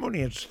anything. I'm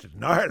only interested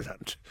in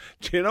Ireland,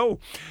 do you know?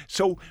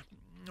 So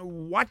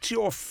what's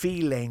your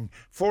feeling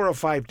 4 or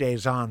 5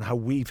 days on how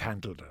we've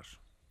handled it?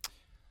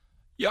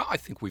 Yeah, I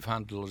think we've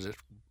handled it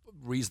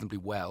reasonably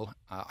well.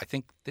 I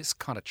think this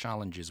kind of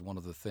challenge is one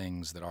of the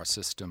things that our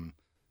system,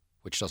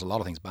 which does a lot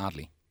of things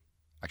badly,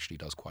 actually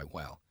does quite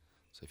well.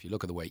 So if you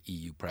look at the way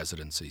EU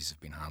presidencies have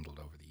been handled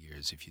over the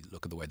years, if you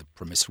look at the way the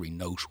promissory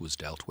note was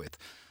dealt with,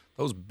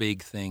 those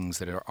big things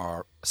that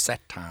are a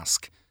set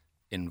task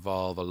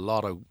involve a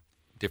lot of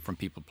different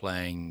people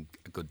playing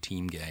a good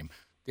team game.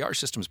 The Irish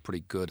system is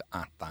pretty good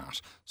at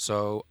that.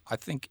 So I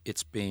think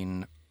it's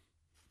been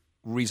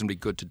reasonably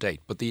good to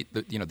date. But the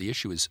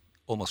issue is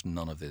almost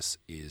none of this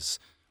is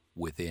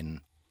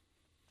within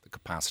the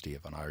capacity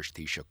of an Irish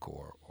Taoiseach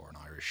or an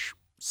Irish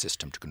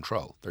system to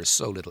control. There's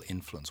so little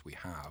influence we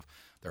have.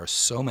 There are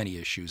so many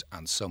issues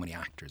and so many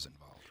actors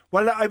involved.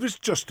 Well, I was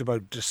just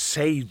about to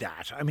say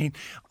that. I mean,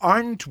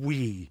 aren't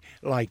we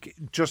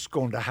just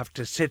going to have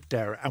to sit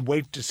there and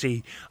wait to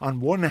see, on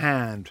one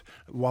hand,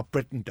 what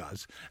Britain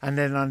does, and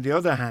then on the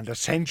other hand,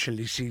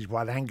 essentially see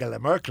what Angela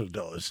Merkel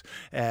does?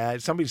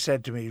 Somebody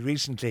said to me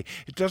recently,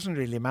 it doesn't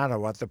really matter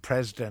what the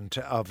president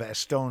of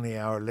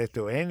Estonia or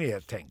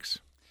Lithuania thinks.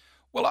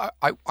 Well,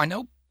 I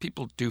know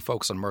people do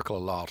focus on Merkel a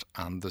lot,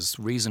 and there's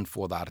reason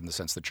for that in the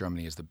sense that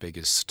Germany is the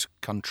biggest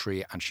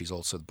country and she's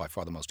also by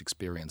far the most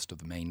experienced of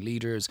the main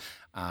leaders,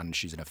 and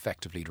she's an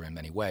effective leader in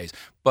many ways.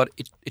 But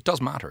it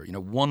does matter. You know,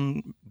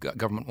 one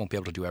government won't be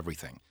able to do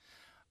everything.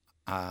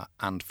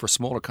 And for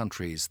smaller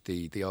countries,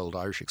 the old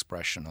Irish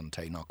expression, "An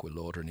te nach bhfuil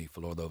láidir ní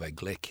bhfuil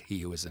glic,"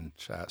 he who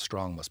isn't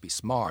strong must be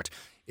smart.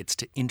 It's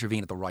to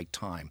intervene at the right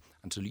time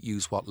and to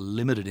use what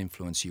limited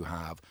influence you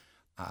have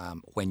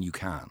when you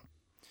can.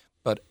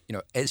 But, you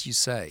know, as you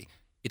say,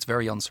 it's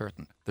very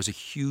uncertain. There's a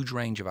huge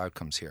range of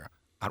outcomes here.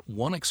 At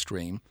one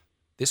extreme,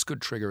 this could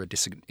trigger a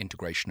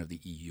disintegration of the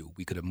EU.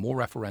 We could have more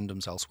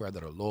referendums elsewhere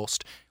that are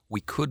lost.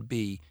 We could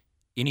be,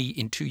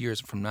 in 2 years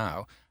from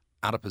now,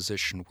 at a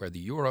position where the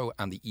euro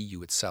and the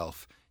EU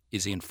itself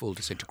is in full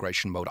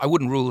disintegration mode. I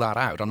wouldn't rule that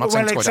out. I'm not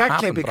saying it's going to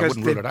happen, but I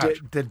wouldn't rule it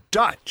out. The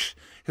Dutch,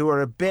 who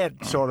are a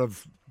bit sort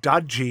of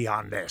dodgy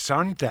on this,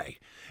 aren't they?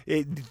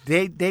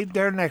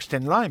 They're next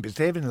in line because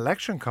they have an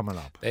election coming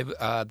up. They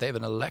have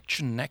an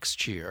election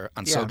next year,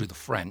 and so do the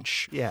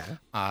French. Yeah.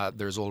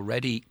 There's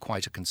already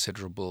quite a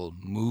considerable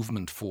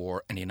movement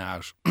for an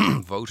in-out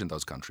vote in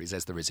those countries,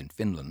 as there is in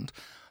Finland.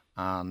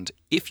 And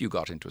if you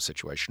got into a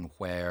situation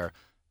where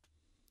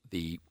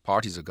the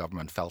parties of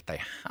government felt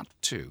they had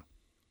to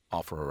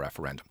offer a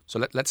referendum.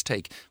 So let's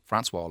take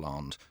Francois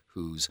Hollande,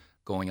 who's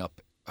going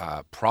up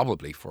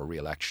probably for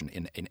re-election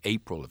in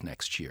April of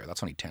next year.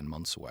 That's only 10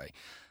 months away.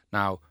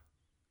 Now,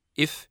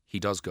 if he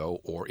does go,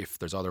 or if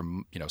there's other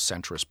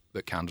centrist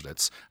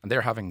candidates, and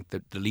they're having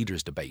the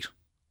leaders' debate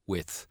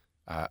with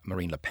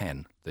Marine Le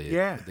Pen,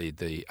 of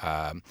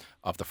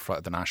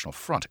the National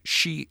Front,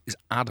 she is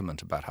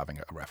adamant about having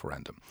a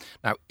referendum.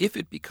 Now, if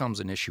it becomes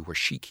an issue where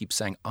she keeps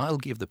saying, "I'll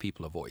give the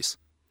people a voice,"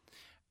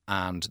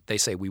 and they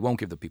say, "We won't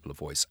give the people a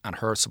voice," and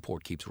her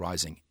support keeps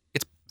rising,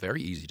 it's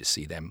very easy to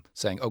see them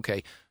saying,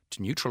 "Okay,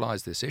 to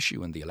neutralise this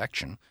issue in the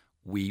election,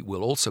 we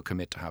will also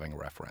commit to having a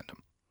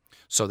referendum."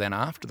 So then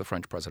after the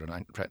French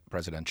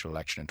presidential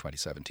election in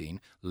 2017,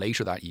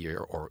 later that year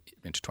or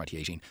into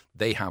 2018,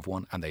 they have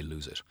one and they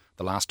lose it.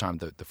 The last time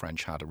the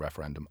French had a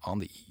referendum on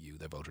the EU,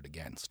 they voted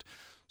against.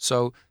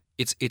 So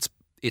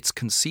it's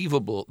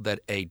conceivable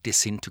that a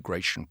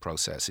disintegration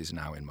process is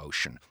now in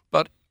motion.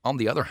 But on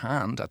the other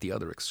hand, at the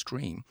other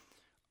extreme,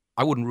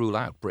 I wouldn't rule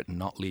out Britain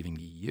not leaving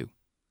the EU.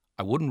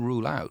 I wouldn't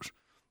rule out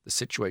the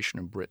situation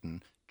in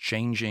Britain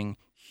changing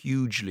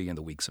hugely in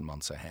the weeks and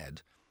months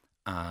ahead.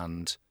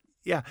 And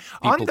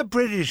on the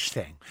British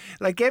thing,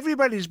 like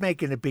everybody's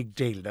making a big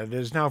deal that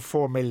there's now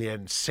 4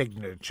 million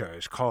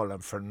signatures calling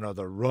for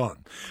another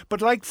run.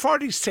 But like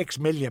 46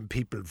 million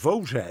people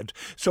voted,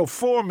 so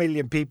 4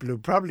 million people who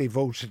probably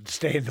voted to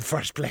stay in the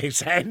first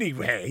place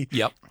anyway,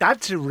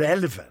 that's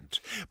irrelevant.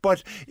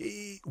 But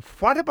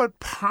what about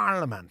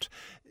Parliament?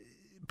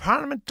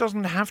 Parliament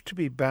doesn't have to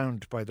be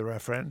bound by the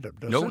referendum,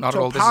 does it? No, not at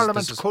so all.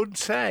 Parliament could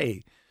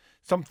say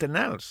something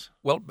else.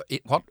 Well,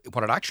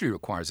 what it actually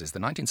requires is the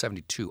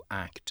 1972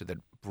 Act that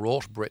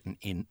brought Britain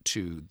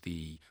into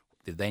the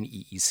then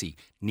EEC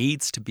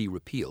needs to be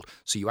repealed.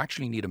 So you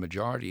actually need a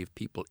majority of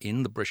people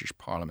in the British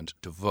Parliament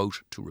to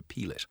vote to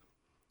repeal it.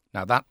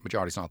 Now, that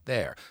majority's not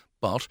there,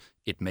 but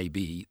it may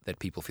be that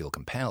people feel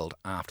compelled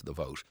after the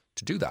vote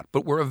to do that.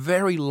 But we're a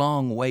very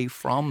long way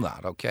from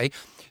that, okay?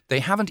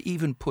 They haven't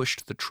even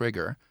pushed the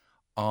trigger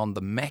on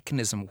the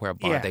mechanism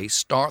whereby they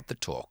start the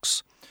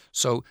talks.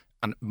 So,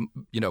 and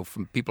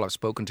from people I've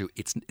spoken to,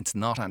 it's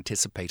not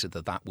anticipated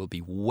that will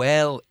be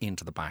well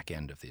into the back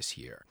end of this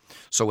year.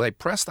 So they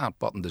press that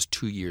button, there's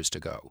 2 years to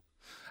go.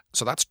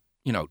 So that's,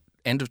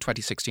 end of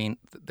 2016,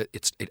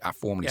 it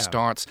formally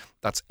starts.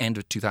 That's end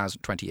of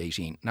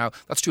 2018. Now,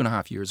 that's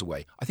 2.5 years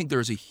away. I think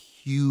there's a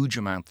huge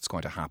amount that's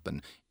going to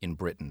happen in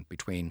Britain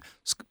between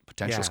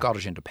potential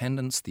Scottish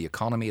independence. The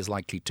economy is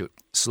likely to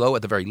slow,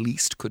 at the very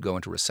least, could go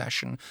into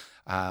recession.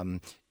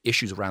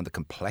 Issues around the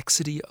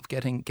complexity of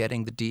getting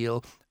the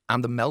deal,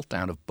 and the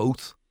meltdown of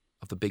both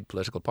of the big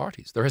political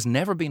parties. There has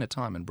never been a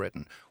time in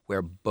Britain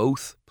where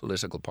both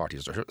political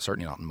parties, or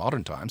certainly not in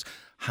modern times,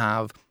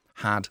 have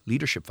had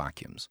leadership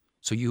vacuums.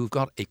 So you've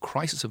got a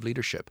crisis of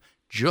leadership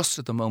just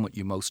at the moment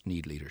you most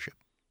need leadership.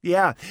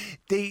 Yeah,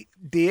 the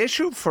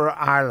issue for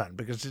Ireland,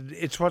 because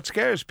it's what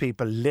scares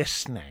people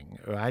listening,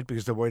 right?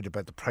 Because they're worried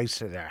about the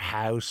price of their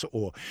house,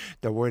 or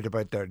they're worried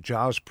about their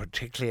jobs,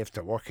 particularly if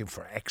they're working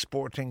for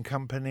exporting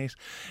companies.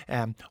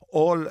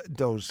 All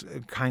those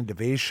kind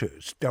of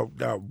issues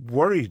they're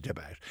worried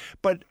about.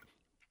 But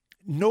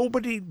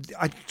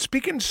I'm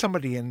speaking to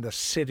somebody in the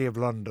City of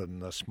London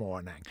this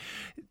morning.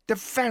 They're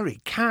very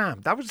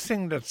calm. That was the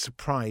thing that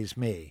surprised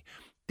me.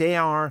 They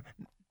are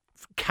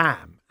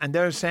calm, and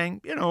they're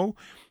saying,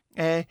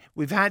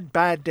 we've had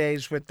bad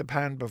days with the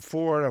pound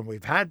before, and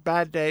we've had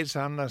bad days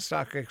on the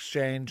stock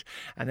exchange,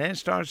 and then it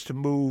starts to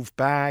move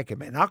back. It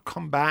may not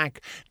come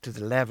back to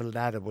the level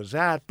that it was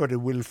at, but it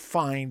will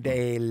find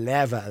a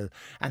level.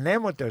 And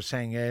then what they're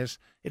saying is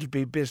it'll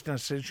be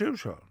business as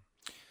usual.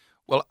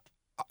 Well,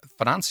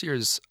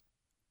 financiers,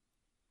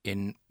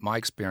 in my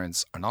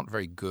experience, are not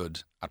very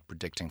good at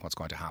predicting what's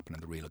going to happen in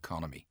the real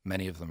economy.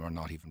 Many of them are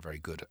not even very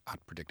good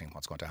at predicting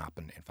what's going to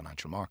happen in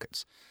financial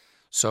markets.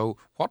 So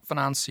what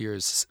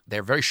financiers,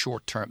 they're very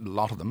short term, a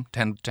lot of them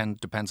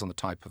depends on the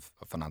type of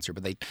financier,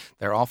 but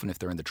they're often, if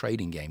they're in the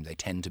trading game, they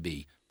tend to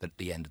be that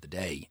the end of the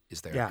day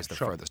is their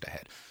furthest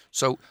ahead.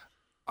 So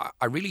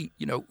I really,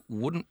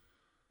 wouldn't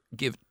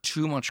give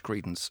too much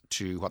credence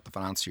to what the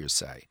financiers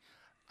say.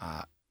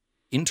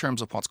 In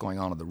terms of what's going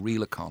on in the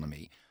real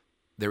economy,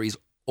 there is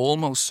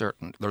almost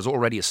certain there's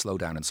already a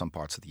slowdown in some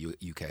parts of the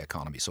UK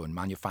economy. So in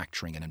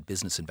manufacturing and in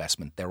business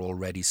investment, they've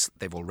already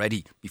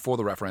before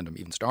the referendum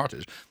even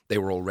started, they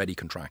were already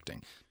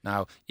contracting.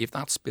 Now, if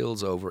that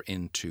spills over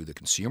into the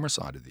consumer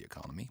side of the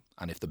economy,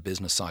 and if the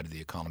business side of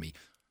the economy,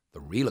 the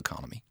real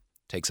economy,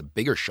 takes a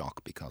bigger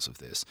shock because of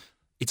this,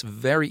 it's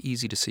very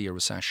easy to see a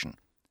recession.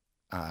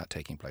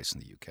 taking place in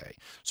the UK.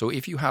 So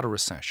if you had a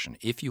recession,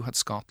 if you had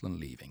Scotland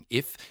leaving,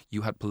 if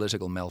you had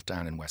political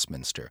meltdown in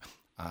Westminster,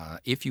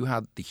 if you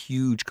had the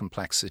huge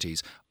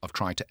complexities of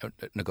trying to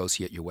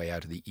negotiate your way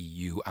out of the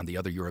EU and the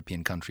other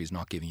European countries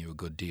not giving you a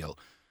good deal,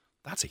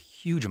 that's a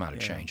huge amount of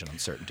change and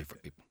uncertainty for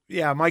people.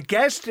 Yeah, my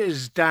guest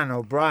is Dan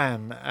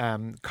O'Brien,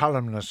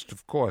 columnist,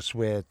 of course,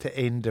 with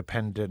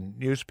independent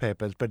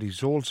newspapers, but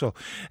he's also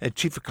a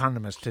chief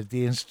economist at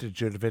the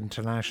Institute of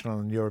International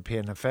and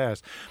European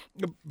Affairs.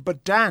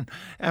 But Dan,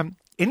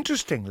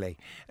 interestingly,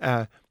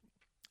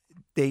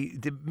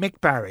 the Mick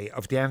Barry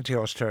of the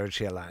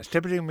Anti-Austerity Alliance,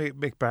 Deputy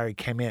Mick Barry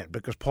came in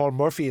because Paul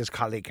Murphy, his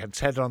colleague, had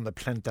said on the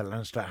plinth of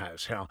Leinster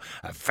House,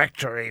 a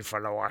victory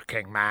for the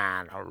working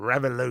man, a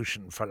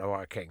revolution for the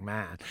working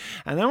man.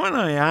 And then when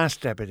I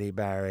asked Deputy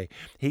Barry,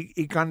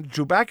 he kind of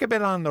drew back a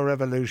bit on the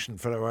revolution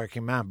for the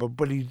working man,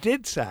 but he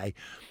did say,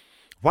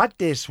 what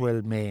this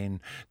will mean,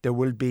 there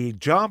will be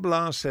job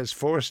losses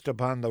forced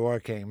upon the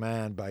working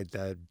man by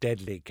the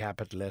deadly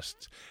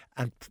capitalists,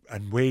 and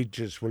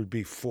wages will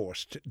be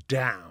forced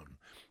down.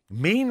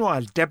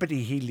 Meanwhile,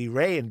 Deputy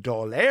Healy-Rae in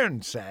Dáil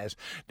Éireann says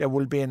there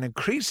will be an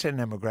increase in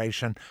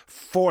immigration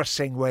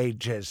forcing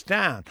wages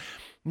down.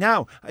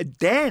 Now,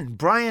 then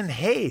Brian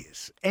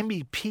Hayes,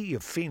 MEP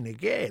of Fine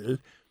Gael,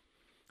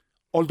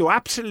 although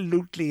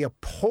absolutely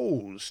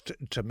opposed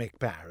to Mick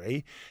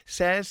Barry,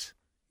 says,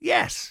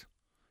 yes,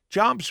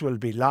 jobs will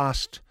be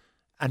lost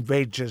and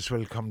wages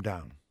will come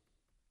down.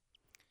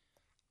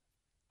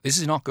 This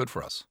is not good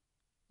for us.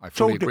 I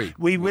fully agree.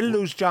 We will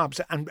lose jobs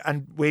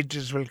and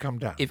wages will come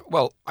down.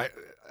 I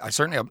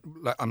certainly,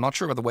 I'm not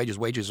sure about the wages.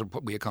 Wages are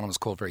what we economists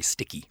call very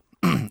sticky.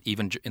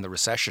 Even in the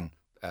recession,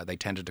 they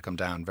tended to come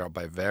down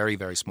by a very,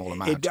 very small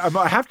amount.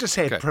 I have to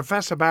say,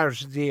 Professor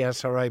Barrett of the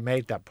ESRI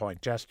made that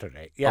point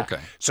yesterday. Yeah.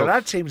 Okay. So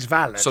that seems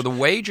valid. So the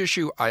wage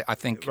issue, I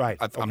think,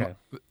 right. Okay.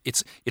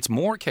 It's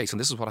more a case, and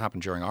this is what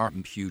happened during our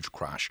huge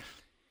crash.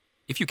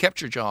 If you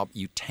kept your job,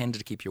 you tended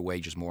to keep your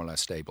wages more or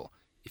less stable.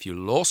 If you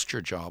lost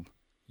your job,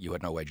 you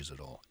had no wages at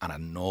all. And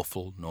an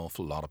awful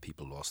lot of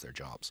people lost their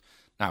jobs.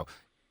 Now,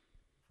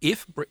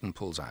 if Britain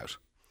pulls out,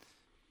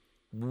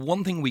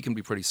 one thing we can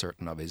be pretty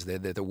certain of is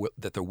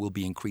that there will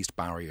be increased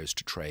barriers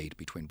to trade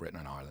between Britain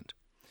and Ireland.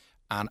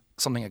 And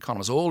something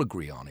economists all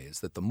agree on is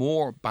that the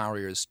more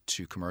barriers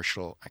to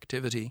commercial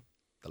activity,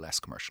 the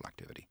less commercial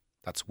activity.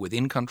 That's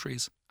within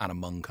countries and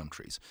among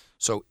countries.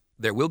 So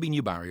there will be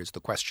new barriers. The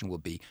question will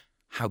be,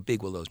 how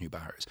big will those new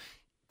barriers?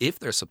 If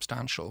they're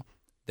substantial,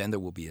 then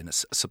there will be a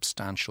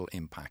substantial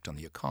impact on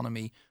the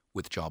economy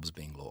with jobs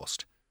being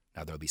lost.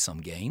 Now, there'll be some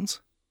gains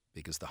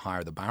because the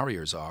higher the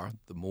barriers are,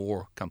 the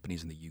more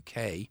companies in the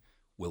UK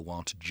will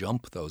want to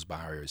jump those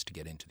barriers to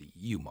get into the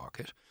EU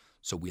market.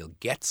 So we'll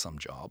get some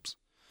jobs.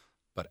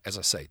 But as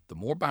I say, the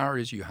more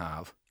barriers you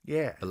have,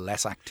 the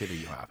less activity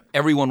you have.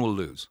 Everyone will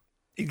lose.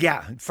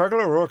 Yeah,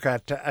 Fergal O'Rourke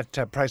at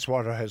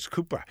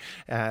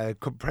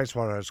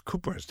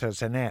PricewaterhouseCoopers,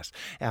 there's an S.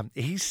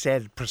 He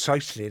said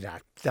precisely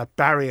that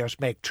barriers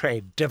make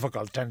trade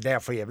difficult and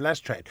therefore you have less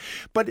trade.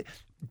 But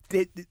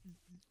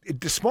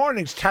this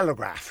morning's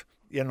Telegraph,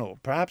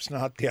 perhaps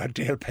not the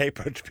ideal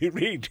paper to be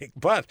reading,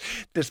 but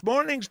this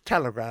morning's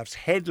Telegraph's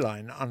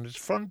headline on its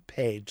front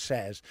page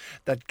says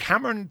that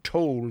Cameron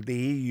told the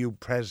EU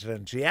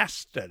president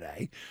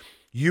yesterday,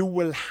 you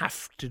will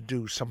have to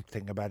do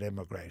something about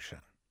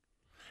immigration.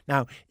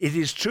 Now, it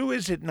is true,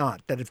 is it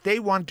not, that if they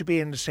want to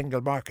be in the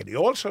single market, he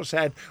also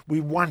said,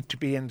 we want to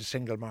be in the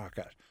single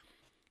market.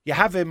 You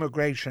have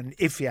immigration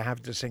if you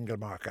have the single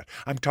market.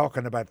 I'm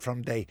talking about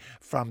from the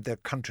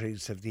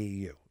countries of the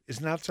EU.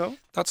 Isn't that so?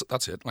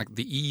 That's it. Like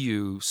the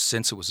EU,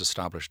 since it was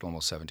established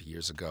almost 70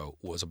 years ago,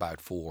 was about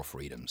 4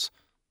 freedoms.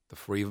 The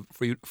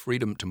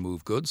freedom to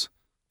move goods,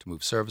 to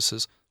move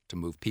services, to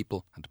move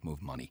people, and to move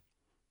money.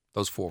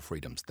 Those 4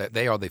 freedoms.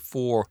 They are the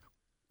 4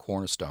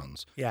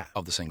 cornerstones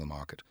of the single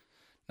market.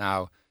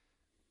 Now,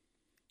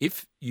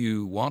 if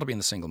you want to be in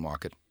the single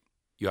market,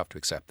 you have to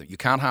accept that you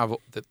can't have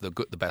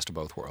the best of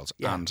both worlds.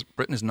 Yeah. And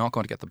Britain is not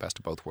going to get the best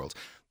of both worlds.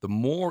 The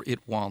more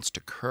it wants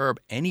to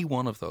curb any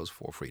one of those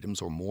 4 freedoms,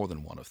 or more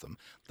than one of them,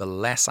 the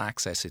less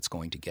access it's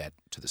going to get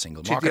to the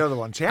single market. The other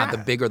ones, and the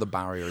bigger the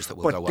barriers that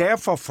will go up. But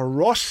therefore,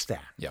 for us then,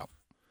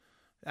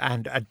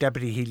 and at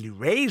Deputy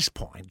Healy-Rae's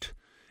point,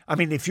 I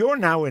mean, if you're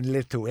now in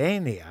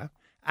Lithuania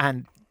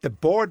and the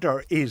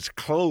border is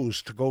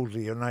closed to go to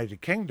the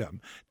United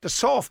Kingdom, the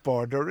soft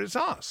border is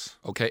us.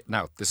 Okay,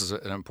 now, this is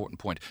an important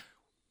point.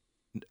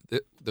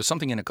 There's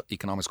something in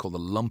economics called the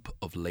lump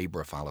of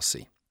labour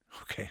fallacy.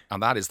 Okay.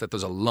 And that is that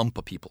there's a lump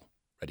of people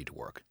ready to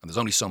work. And there's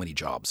only so many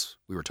jobs.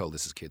 We were told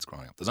this as kids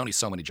growing up. There's only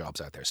so many jobs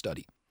out there.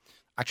 Study.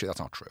 Actually, that's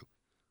not true.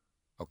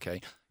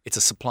 Okay? It's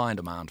a supply and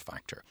demand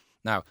factor.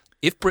 Now,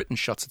 if Britain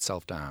shuts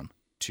itself down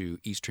to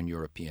Eastern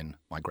European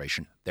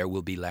migration, there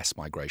will be less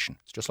migration.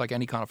 It's just like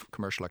any kind of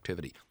commercial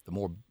activity. The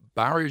more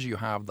barriers you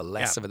have, the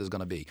less of it is going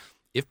to be.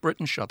 If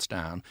Britain shuts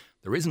down,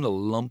 there isn't a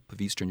lump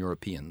of Eastern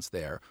Europeans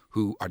there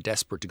who are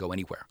desperate to go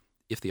anywhere.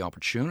 If the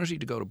opportunity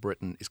to go to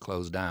Britain is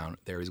closed down,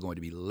 there is going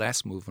to be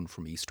less movement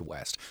from east to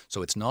west.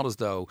 So it's not as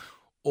though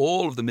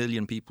all of the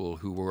million people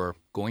who were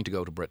going to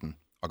go to Britain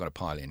are going to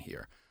pile in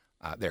here.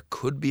 There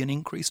could be an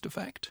increased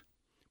effect,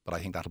 but I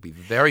think that'll be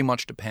very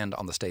much depend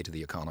on the state of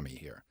the economy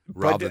here,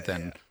 rather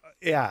than...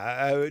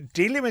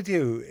 dealing with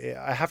you,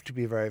 I have to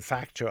be very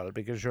factual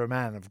because you're a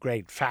man of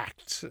great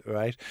facts,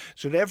 right?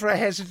 So therefore I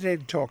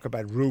hesitate to talk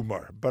about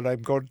rumour, but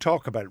I'm going to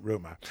talk about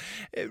rumour.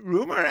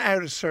 Rumour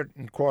out of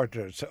certain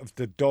quarters of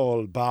the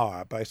Dáil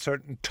Bar by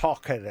certain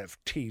talkative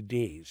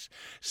TDs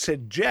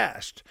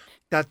suggest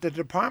that the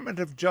Department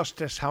of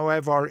Justice,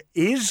 however,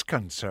 is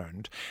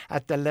concerned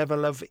at the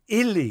level of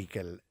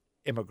illegal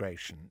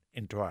immigration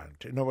into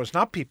Ireland. In other words,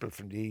 not people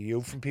from the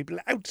EU, from people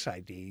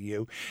outside the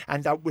EU,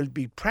 and that will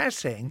be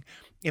pressing,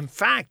 in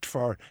fact,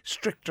 for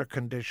stricter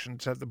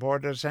conditions at the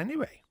borders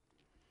anyway.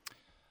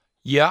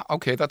 Yeah,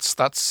 okay, that's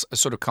a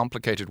sort of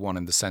complicated one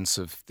in the sense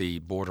of the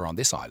border on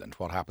this island.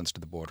 What happens to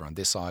the border on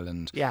this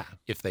island? Yeah.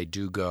 If they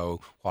do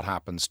go, what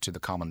happens to the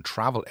common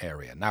travel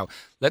area? Now,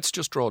 let's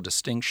just draw a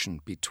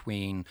distinction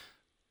between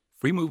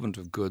free movement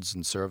of goods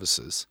and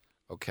services,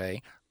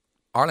 okay?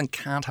 Ireland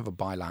can't have a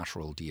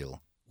bilateral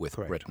deal with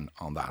Correct. Britain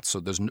on that.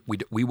 So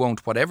we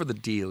won't, whatever the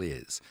deal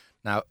is.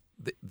 Now,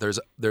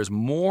 there's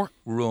more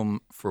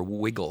room for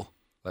wiggle,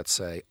 let's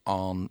say,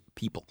 on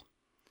people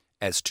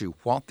as to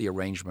what the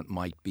arrangement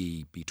might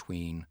be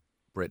between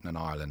Britain and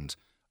Ireland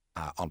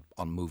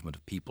on movement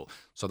of people.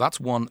 So that's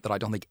one that I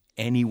don't think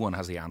anyone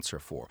has the answer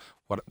for.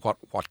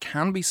 What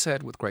can be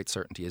said with great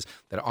certainty is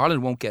that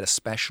Ireland won't get a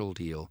special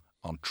deal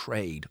on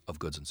trade of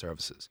goods and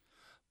services,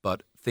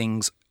 but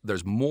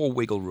there's more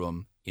wiggle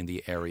room in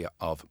the area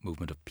of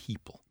movement of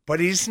people.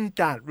 But isn't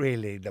that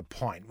really the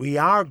point? We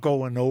are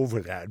going over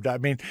that. I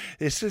mean,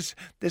 this is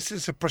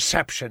a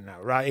perception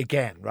now, right?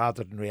 Again,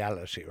 rather than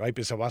reality, right?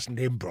 Because I wasn't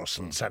in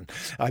Brussels and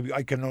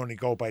I can only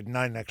go by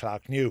 9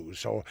 o'clock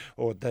news or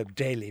the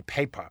daily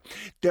paper.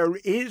 There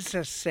is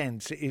a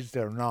sense, is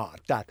there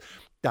not, that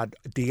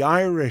the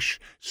Irish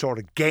sort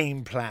of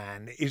game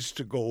plan is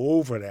to go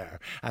over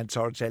there and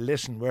sort of say,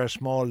 listen, we're a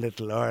small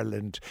little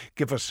Ireland,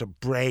 give us a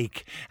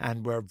break,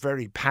 and we're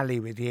very pally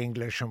with the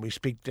English and we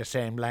speak the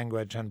same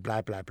language and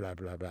blah, blah, blah,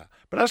 blah, blah.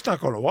 But that's not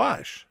going to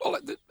wash. Well,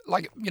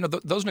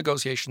 those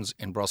negotiations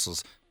in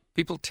Brussels,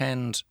 people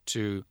tend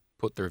to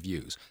put their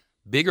views.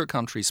 Bigger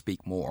countries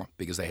speak more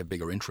because they have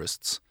bigger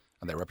interests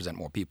and they represent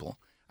more people.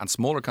 And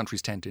smaller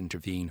countries tend to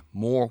intervene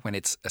more when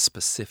it's a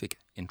specific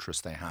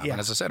interest they have. Yeah. And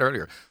as I said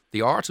earlier,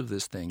 the art of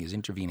this thing is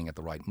intervening at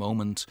the right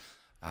moment,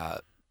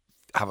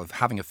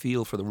 having a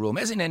feel for the room,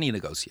 as in any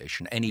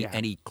negotiation,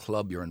 any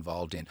club you're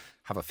involved in.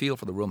 Have a feel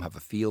for the room, have a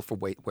feel for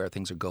where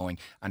things are going,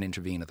 and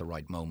intervene at the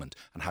right moment.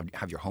 And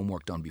have your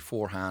homework done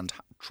beforehand.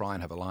 Try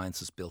and have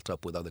alliances built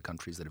up with other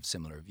countries that have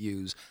similar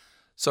views.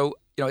 So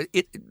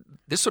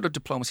this sort of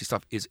diplomacy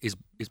stuff is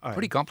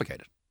pretty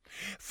complicated.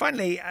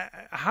 Finally,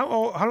 how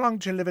long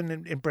did you live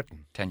in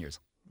Britain? 10 years.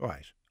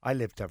 Right. I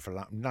lived there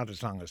for not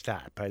as long as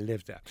that, but I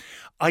lived there.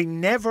 I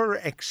never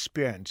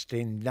experienced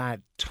in that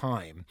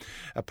time,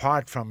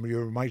 apart from,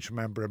 you might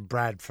remember in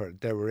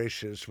Bradford, there were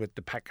issues with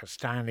the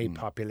Pakistani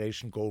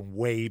population going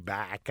way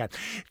back. And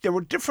there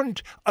were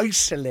different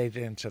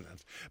isolated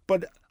incidents.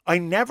 But I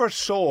never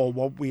saw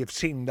what we have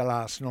seen the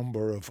last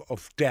number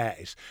of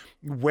days,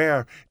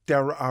 where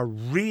there are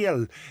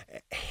real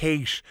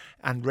hate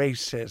and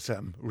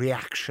racism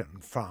reaction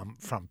from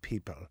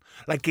people,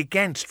 like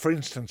against, for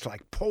instance,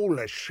 like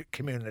Polish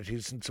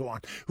communities and so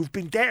on, who've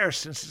been there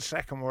since the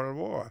Second World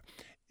War.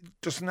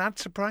 Doesn't that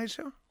surprise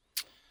you?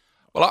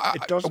 Well,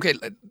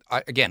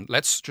 again,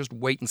 let's just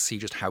wait and see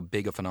just how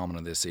big a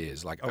phenomenon this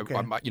is. Like, okay.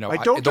 I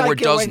don't there like were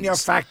you dozens. when you're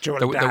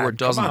factual, there were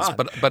dozens,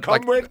 but come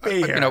like, with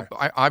me here.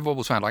 I've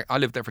always found, like, I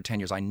lived there for 10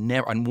 years. I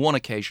never, on one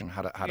occasion,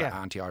 had an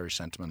anti-Irish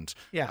sentiment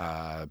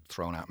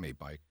thrown at me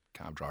by a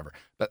cab driver.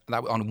 But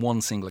that on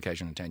one single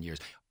occasion in 10 years.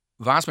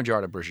 Vast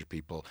majority of British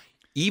people,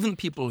 even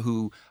people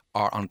who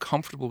are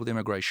uncomfortable with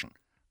immigration,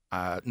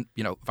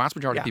 vast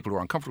majority of people who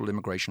are uncomfortable with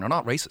immigration are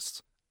not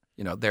racists.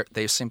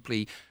 They're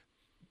simply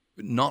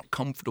not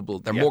comfortable.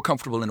 They're more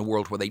comfortable in a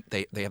world where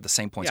they have the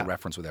same points of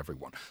reference with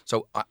everyone.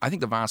 So I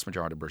think the vast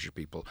majority of British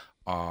people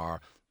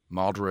are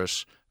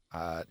moderate,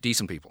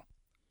 decent people.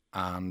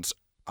 And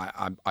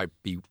I'd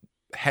be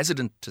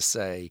hesitant to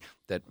say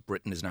that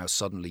Britain is now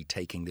suddenly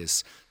taking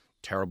this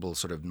terrible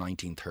sort of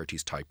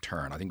 1930s type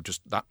turn. I think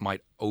just that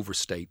might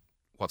overstate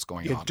what's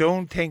going on. You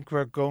don't think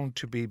we're going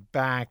to be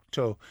back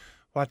to...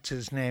 What's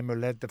his name who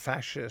led the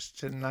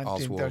fascists in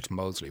 1930? Oswald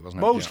Mosley,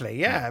 wasn't it?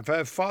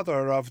 Mosley,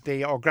 father of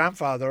or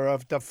grandfather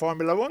of the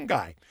Formula One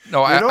guy.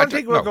 No, I don't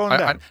think we're going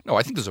there.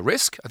 I think there's a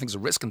risk. I think there's a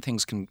risk and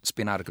things can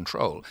spin out of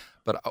control.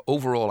 But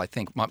overall, I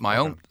think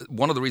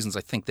one of the reasons I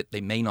think that they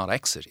may not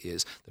exit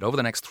is that over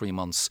the next 3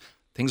 months,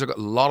 a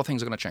lot of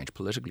things are going to change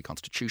politically,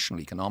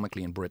 constitutionally,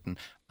 economically in Britain,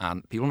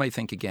 and people may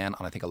think again.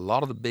 And I think a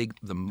lot of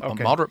the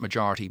moderate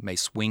majority may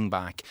swing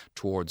back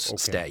towards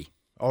stay.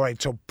 All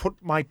right, so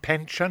put my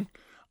pension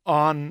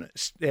on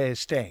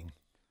staying.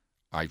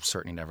 I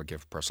certainly never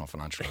give personal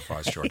financial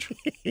advice, George.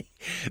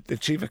 The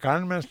chief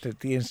economist at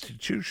the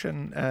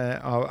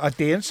at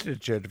the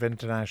Institute of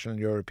International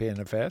and European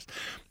Affairs,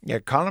 a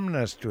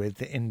columnist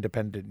with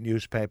independent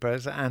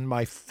newspapers, and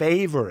my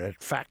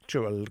favourite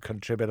factual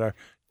contributor,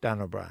 Dan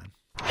O'Brien.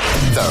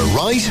 The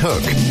Right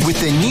Hook with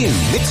the new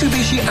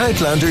Mitsubishi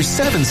Outlander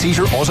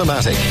 7-seater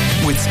automatic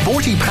with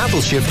sporty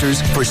paddle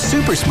shifters for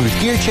super smooth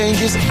gear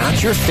changes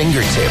at your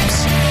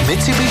fingertips.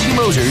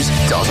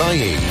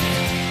 MitsubishiMotors.ie.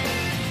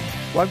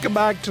 Welcome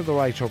back to The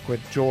Right Hook with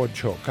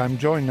George Hook. I'm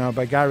joined now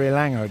by Gary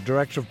Langer,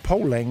 Director of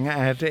Polling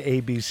at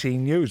ABC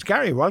News.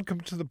 Gary, welcome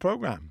to the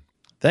programme.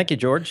 Thank you,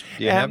 George.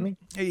 Do you have me?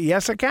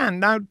 Yes, I can.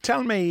 Now,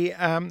 tell me,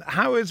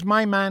 how is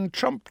my man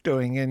Trump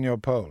doing in your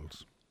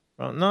polls?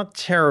 Well, not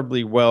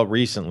terribly well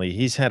recently.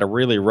 He's had a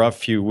really rough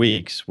few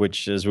weeks,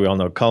 which, as we all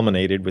know,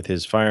 culminated with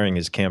his firing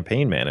his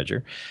campaign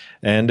manager.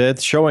 And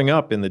it's showing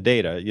up in the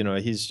data. You know,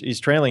 he's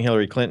trailing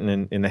Hillary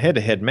Clinton in the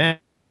head-to-head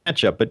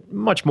matchup, but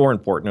much more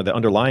important are the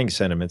underlying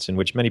sentiments in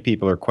which many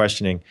people are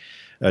questioning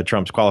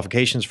Trump's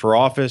qualifications for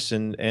office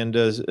and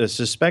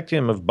suspect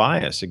him of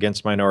bias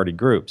against minority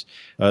groups.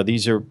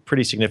 These are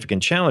pretty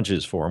significant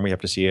challenges for him. We have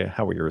to see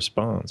how he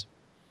responds.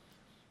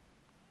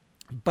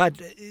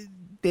 But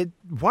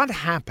what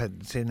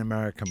happens in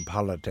American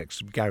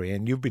politics, Gary,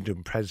 and you've been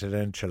doing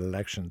presidential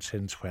elections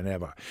since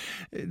whenever,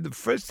 the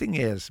first thing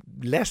is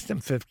less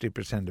than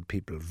 50% of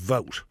people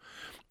vote.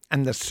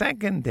 And the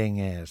second thing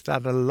is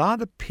that a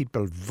lot of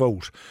people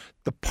vote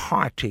the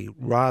party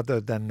rather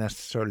than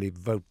necessarily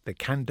vote the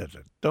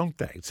candidate, don't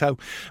they? So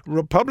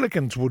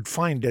Republicans would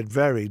find it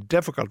very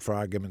difficult, for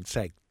argument's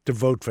sake, to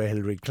vote for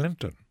Hillary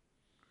Clinton.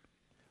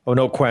 Oh,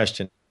 no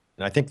question.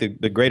 I think the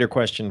greater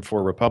question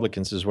for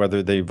Republicans is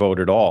whether they vote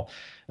at all.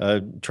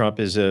 Trump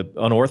is an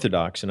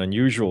unorthodox and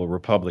unusual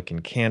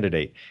Republican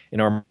candidate.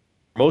 In our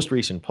most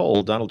recent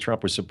poll, Donald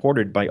Trump was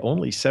supported by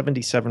only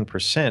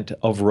 77%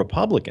 of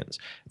Republicans.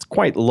 It's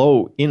quite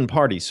low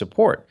in-party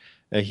support.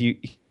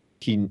 He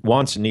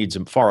wants and needs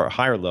a far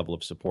higher level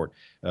of support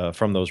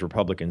from those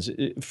Republicans.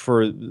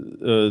 For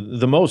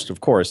the most,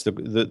 of course,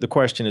 the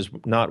question is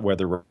not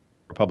whether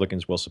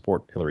Republicans will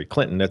support Hillary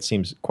Clinton. That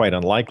seems quite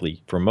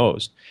unlikely for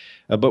most,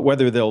 but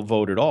whether they'll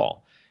vote at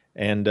all.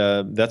 And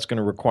that's going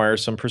to require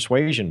some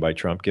persuasion by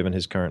Trump, given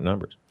his current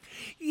numbers.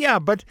 Yeah,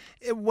 but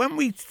when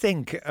we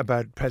think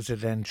about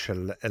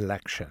presidential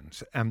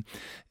elections,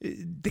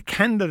 the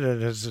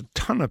candidate has a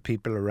ton of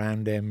people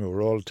around him who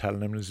are all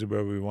telling him this is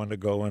where we want to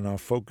go, and our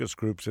focus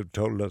groups have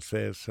told us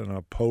this, and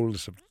our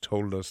polls have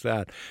told us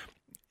that.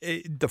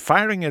 The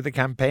firing of the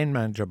campaign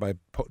manager by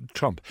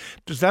Trump,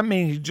 does that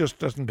mean he just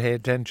doesn't pay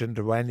attention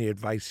to any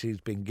advice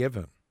he's been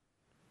given?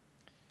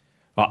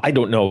 I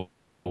don't know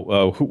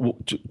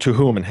to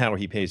whom and how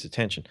he pays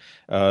attention.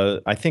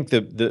 I think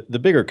the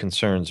bigger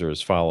concerns are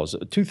as follows.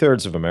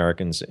 2/3 of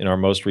Americans in our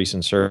most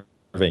recent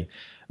survey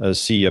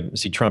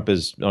see Trump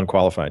as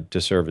unqualified to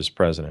serve as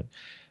president.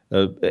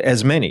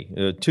 As many,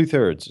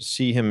 2/3,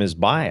 see him as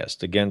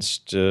biased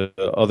against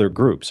other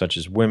groups, such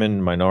as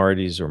women,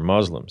 minorities, or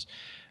Muslims.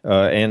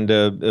 And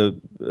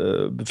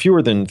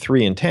fewer than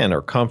 3 in 10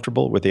 are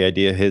comfortable with the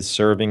idea of his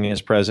serving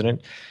as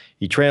president.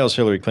 He trails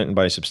Hillary Clinton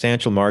by a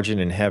substantial margin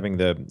in having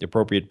the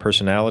appropriate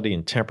personality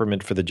and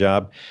temperament for the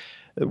job.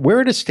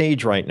 We're at a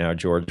stage right now,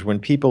 George, when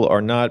people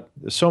are not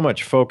so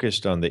much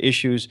focused on the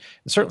issues,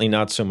 and certainly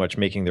not so much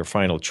making their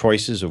final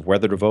choices of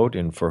whether to vote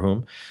and for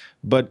whom,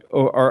 but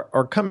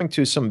are coming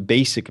to some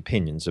basic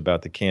opinions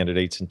about the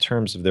candidates in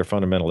terms of their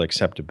fundamental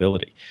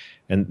acceptability.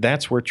 And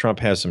that's where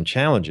Trump has some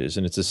challenges,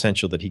 and it's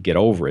essential that he get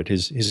over it.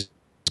 His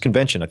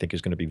convention, I think,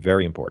 is going to be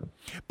very important.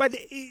 But,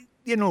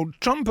 you know,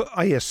 Trump,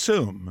 I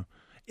assume,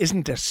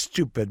 isn't a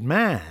stupid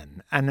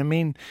man. And I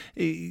mean,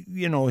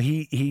 you know,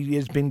 he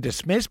has been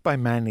dismissed by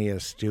many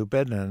as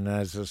stupid and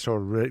as a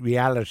sort of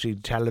reality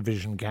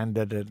television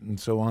candidate and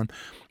so on.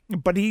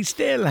 But he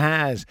still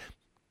has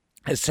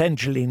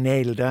essentially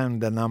nailed down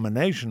the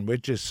nomination,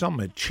 which is some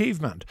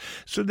achievement.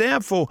 So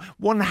therefore,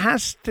 one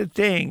has to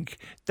think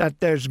that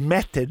there's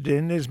method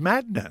in his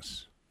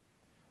madness.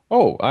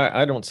 Oh,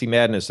 I don't see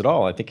madness at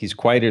all. I think he's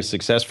quite as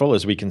successful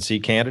as we can see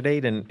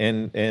candidate and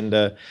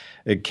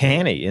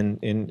canny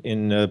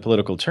in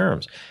political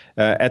terms.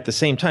 At the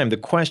same time, the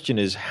question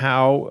is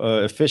how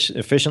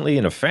efficiently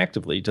and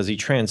effectively does he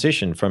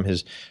transition from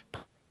his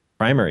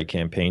primary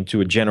campaign to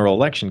a general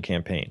election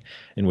campaign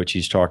in which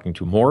he's talking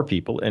to more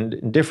people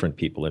and different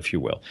people, if you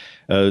will.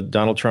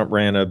 Donald Trump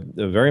ran a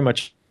very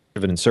much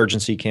of an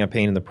insurgency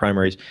campaign in the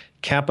primaries,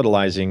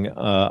 capitalizing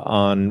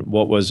on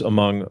what was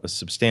among a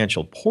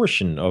substantial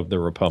portion of the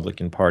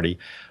Republican Party,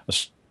 a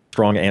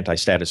strong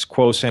anti-status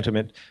quo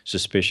sentiment,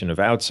 suspicion of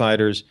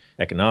outsiders,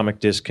 economic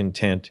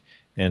discontent,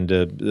 and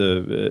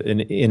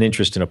an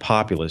interest in a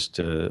populist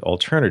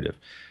alternative.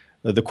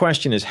 The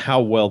question is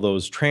how well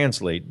those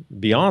translate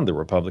beyond the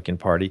Republican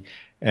Party.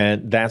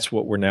 And that's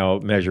what we're now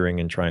measuring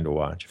and trying to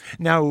watch.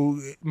 Now,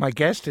 my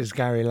guest is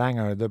Gary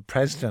Langer, the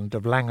president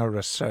of Langer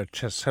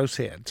Research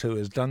Associates, who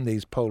has done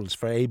these polls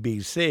for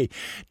ABC.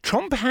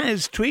 Trump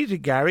has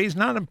tweeted, Gary, he's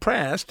not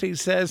impressed. He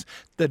says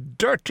the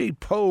dirty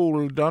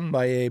poll done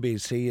by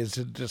ABC is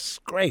a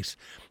disgrace.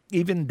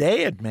 Even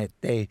they admit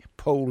they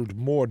polled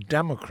more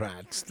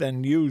Democrats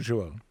than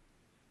usual.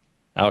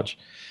 Ouch.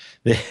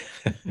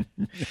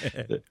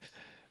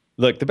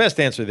 Look, the best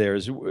answer there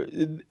is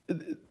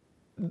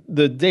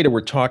the data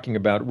we're talking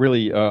about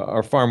really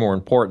are far more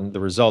important, the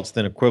results,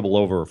 than a quibble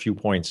over a few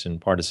points in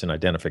partisan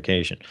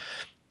identification.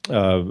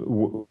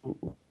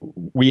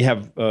 We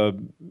have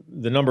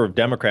the number of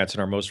Democrats in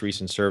our most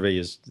recent survey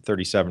is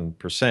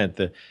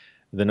 37%.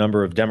 The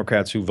number of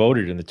Democrats who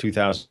voted in the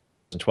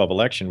 2012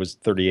 election was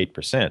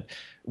 38%.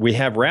 We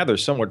have rather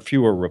somewhat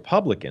fewer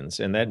Republicans,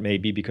 and that may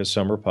be because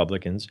some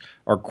Republicans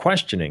are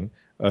questioning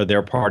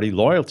their party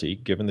loyalty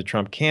given the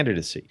Trump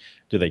candidacy.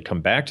 Do they come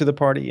back to the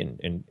party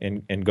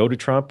and go to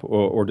Trump,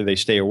 or do they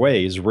stay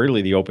away is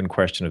really the open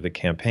question of the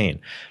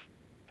campaign.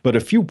 But a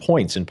few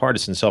points in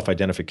partisan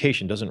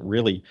self-identification doesn't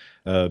really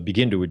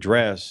begin to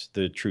address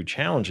the true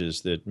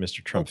challenges that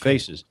Mr. Trump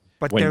faces.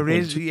 But when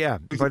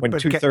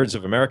two-thirds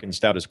of Americans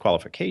doubt his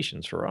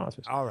qualifications for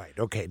office. All right,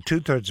 okay.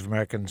 Two-thirds of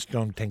Americans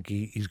don't think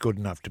he's good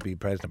enough to be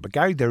president. But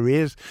Gary, there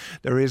is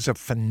a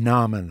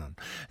phenomenon.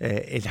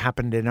 It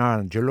happened in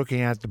Ireland. You're looking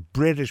at the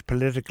British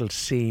political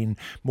scene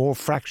more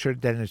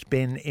fractured than it's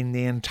been in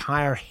the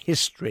entire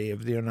history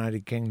of the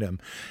United Kingdom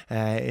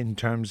in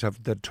terms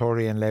of the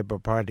Tory and Labour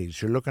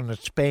parties. You're looking at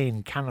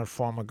Spain cannot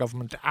form a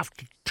government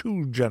after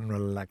 2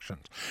 general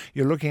elections.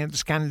 You're looking at the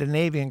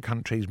Scandinavian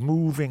countries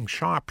moving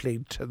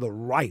sharply to the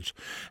right.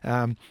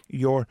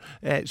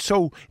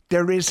 So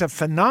there is a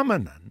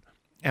phenomenon,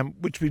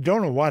 which we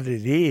don't know what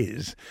it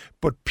is,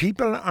 but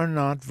people are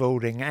not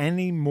voting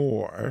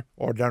anymore,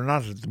 or they're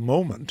not at the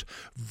moment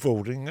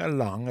voting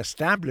along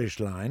established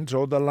lines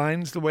or the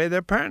lines the way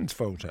their parents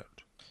voted.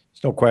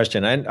 There's no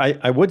question. And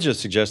I would just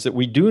suggest that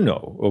we do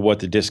know what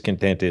the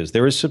discontent is.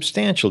 There is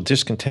substantial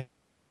discontent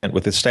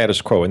with the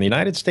status quo in the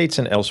United States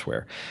and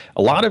elsewhere.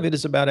 A lot of it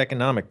is about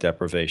economic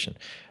deprivation,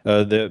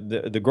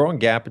 the growing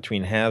gap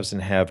between haves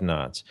and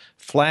have-nots,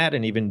 flat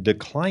and even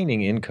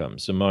declining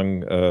incomes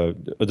among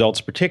adults,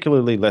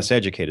 particularly less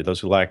educated, those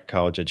who lack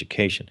college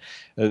education.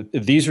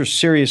 These are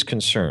serious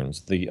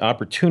concerns. The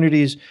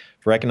opportunities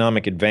for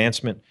economic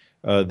advancement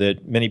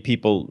that many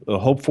people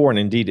hope for and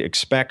indeed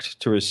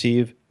expect to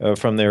receive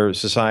from their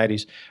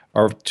societies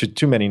are to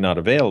too many not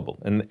available.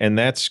 And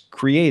that's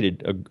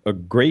created a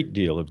great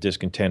deal of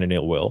discontent and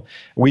ill will.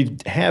 We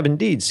have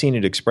indeed seen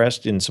it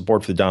expressed in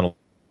support for the Donald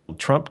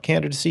Trump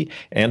candidacy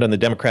and on the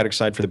Democratic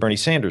side for the Bernie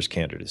Sanders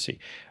candidacy.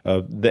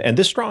 And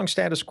this strong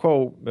status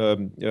quo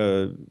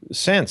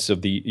sense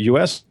of the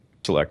U.S.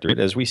 electorate,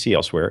 as we see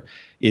elsewhere,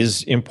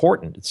 is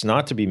important. It's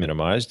not to be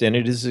minimized, and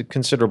it is a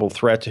considerable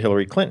threat to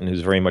Hillary Clinton,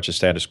 who's very much a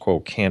status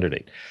quo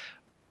candidate.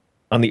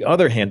 On the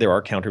other hand, there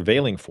are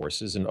countervailing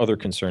forces and other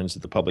concerns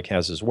that the public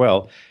has as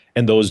well,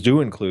 and those do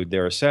include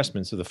their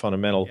assessments of the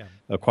fundamental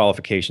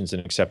qualifications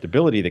and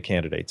acceptability of the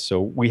candidates.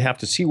 So we have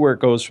to see where it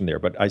goes from there.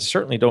 But I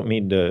certainly don't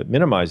mean to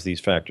minimize these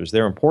factors.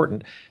 They're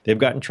important. They've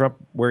gotten Trump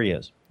where he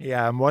is.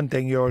 Yeah, and one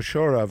thing you're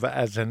sure of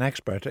as an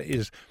expert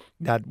is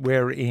that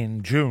we're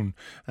in June,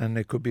 and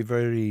it could be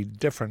very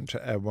different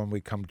when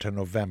we come to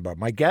November.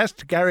 My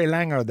guest, Gary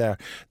Langer there,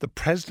 the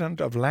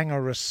president of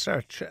Langer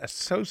Research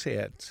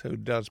Associates, who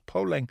does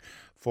polling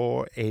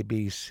for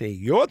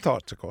ABC. Your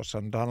thoughts, of course,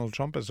 on Donald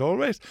Trump, as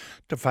always,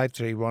 to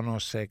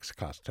 53106,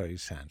 cost 30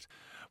 cents.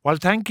 Well,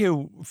 thank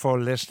you for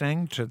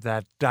listening to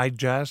that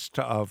digest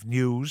of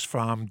news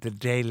from the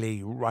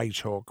Daily Right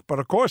Hook. But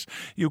of course,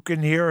 you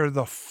can hear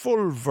the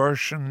full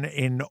version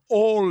in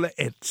all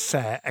its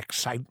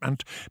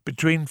excitement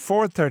between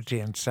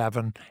 4:30 and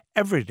 7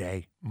 every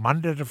day,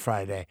 Monday to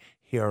Friday,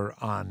 here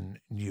on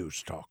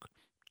News Talk.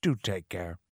 Do take care.